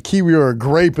didn't have a kiwi or a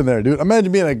grape in there, dude.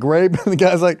 Imagine being a grape and the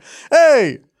guy's like,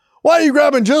 hey, why are you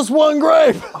grabbing just one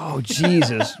grape? Oh,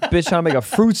 Jesus. Bitch trying to make a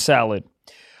fruit salad.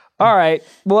 All right.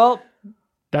 Well,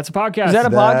 That's a podcast. is that a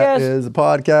That podcast? is a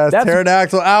podcast. That's-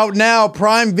 Pterodactyl out now.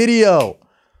 Prime Video.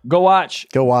 Go watch.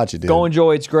 Go watch it, dude. Go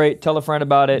enjoy. It's great. Tell a friend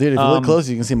about it. Dude, if you look close,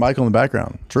 you can see Michael in the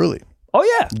background. Truly. Oh,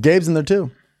 yeah. Gabe's in there too.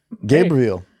 Gabe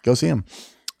reveal. Go see him.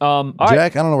 All right.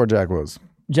 Jack, I don't know where Jack was.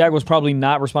 Jag was probably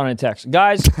not responding to text.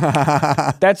 Guys,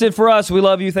 that's it for us. We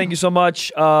love you. Thank you so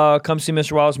much. Come see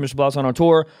Mr. Wallace, Mr. Blouse on our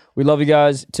tour. We love you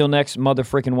guys. Till next mother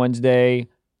freaking Wednesday.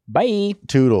 Bye.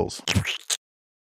 Toodles.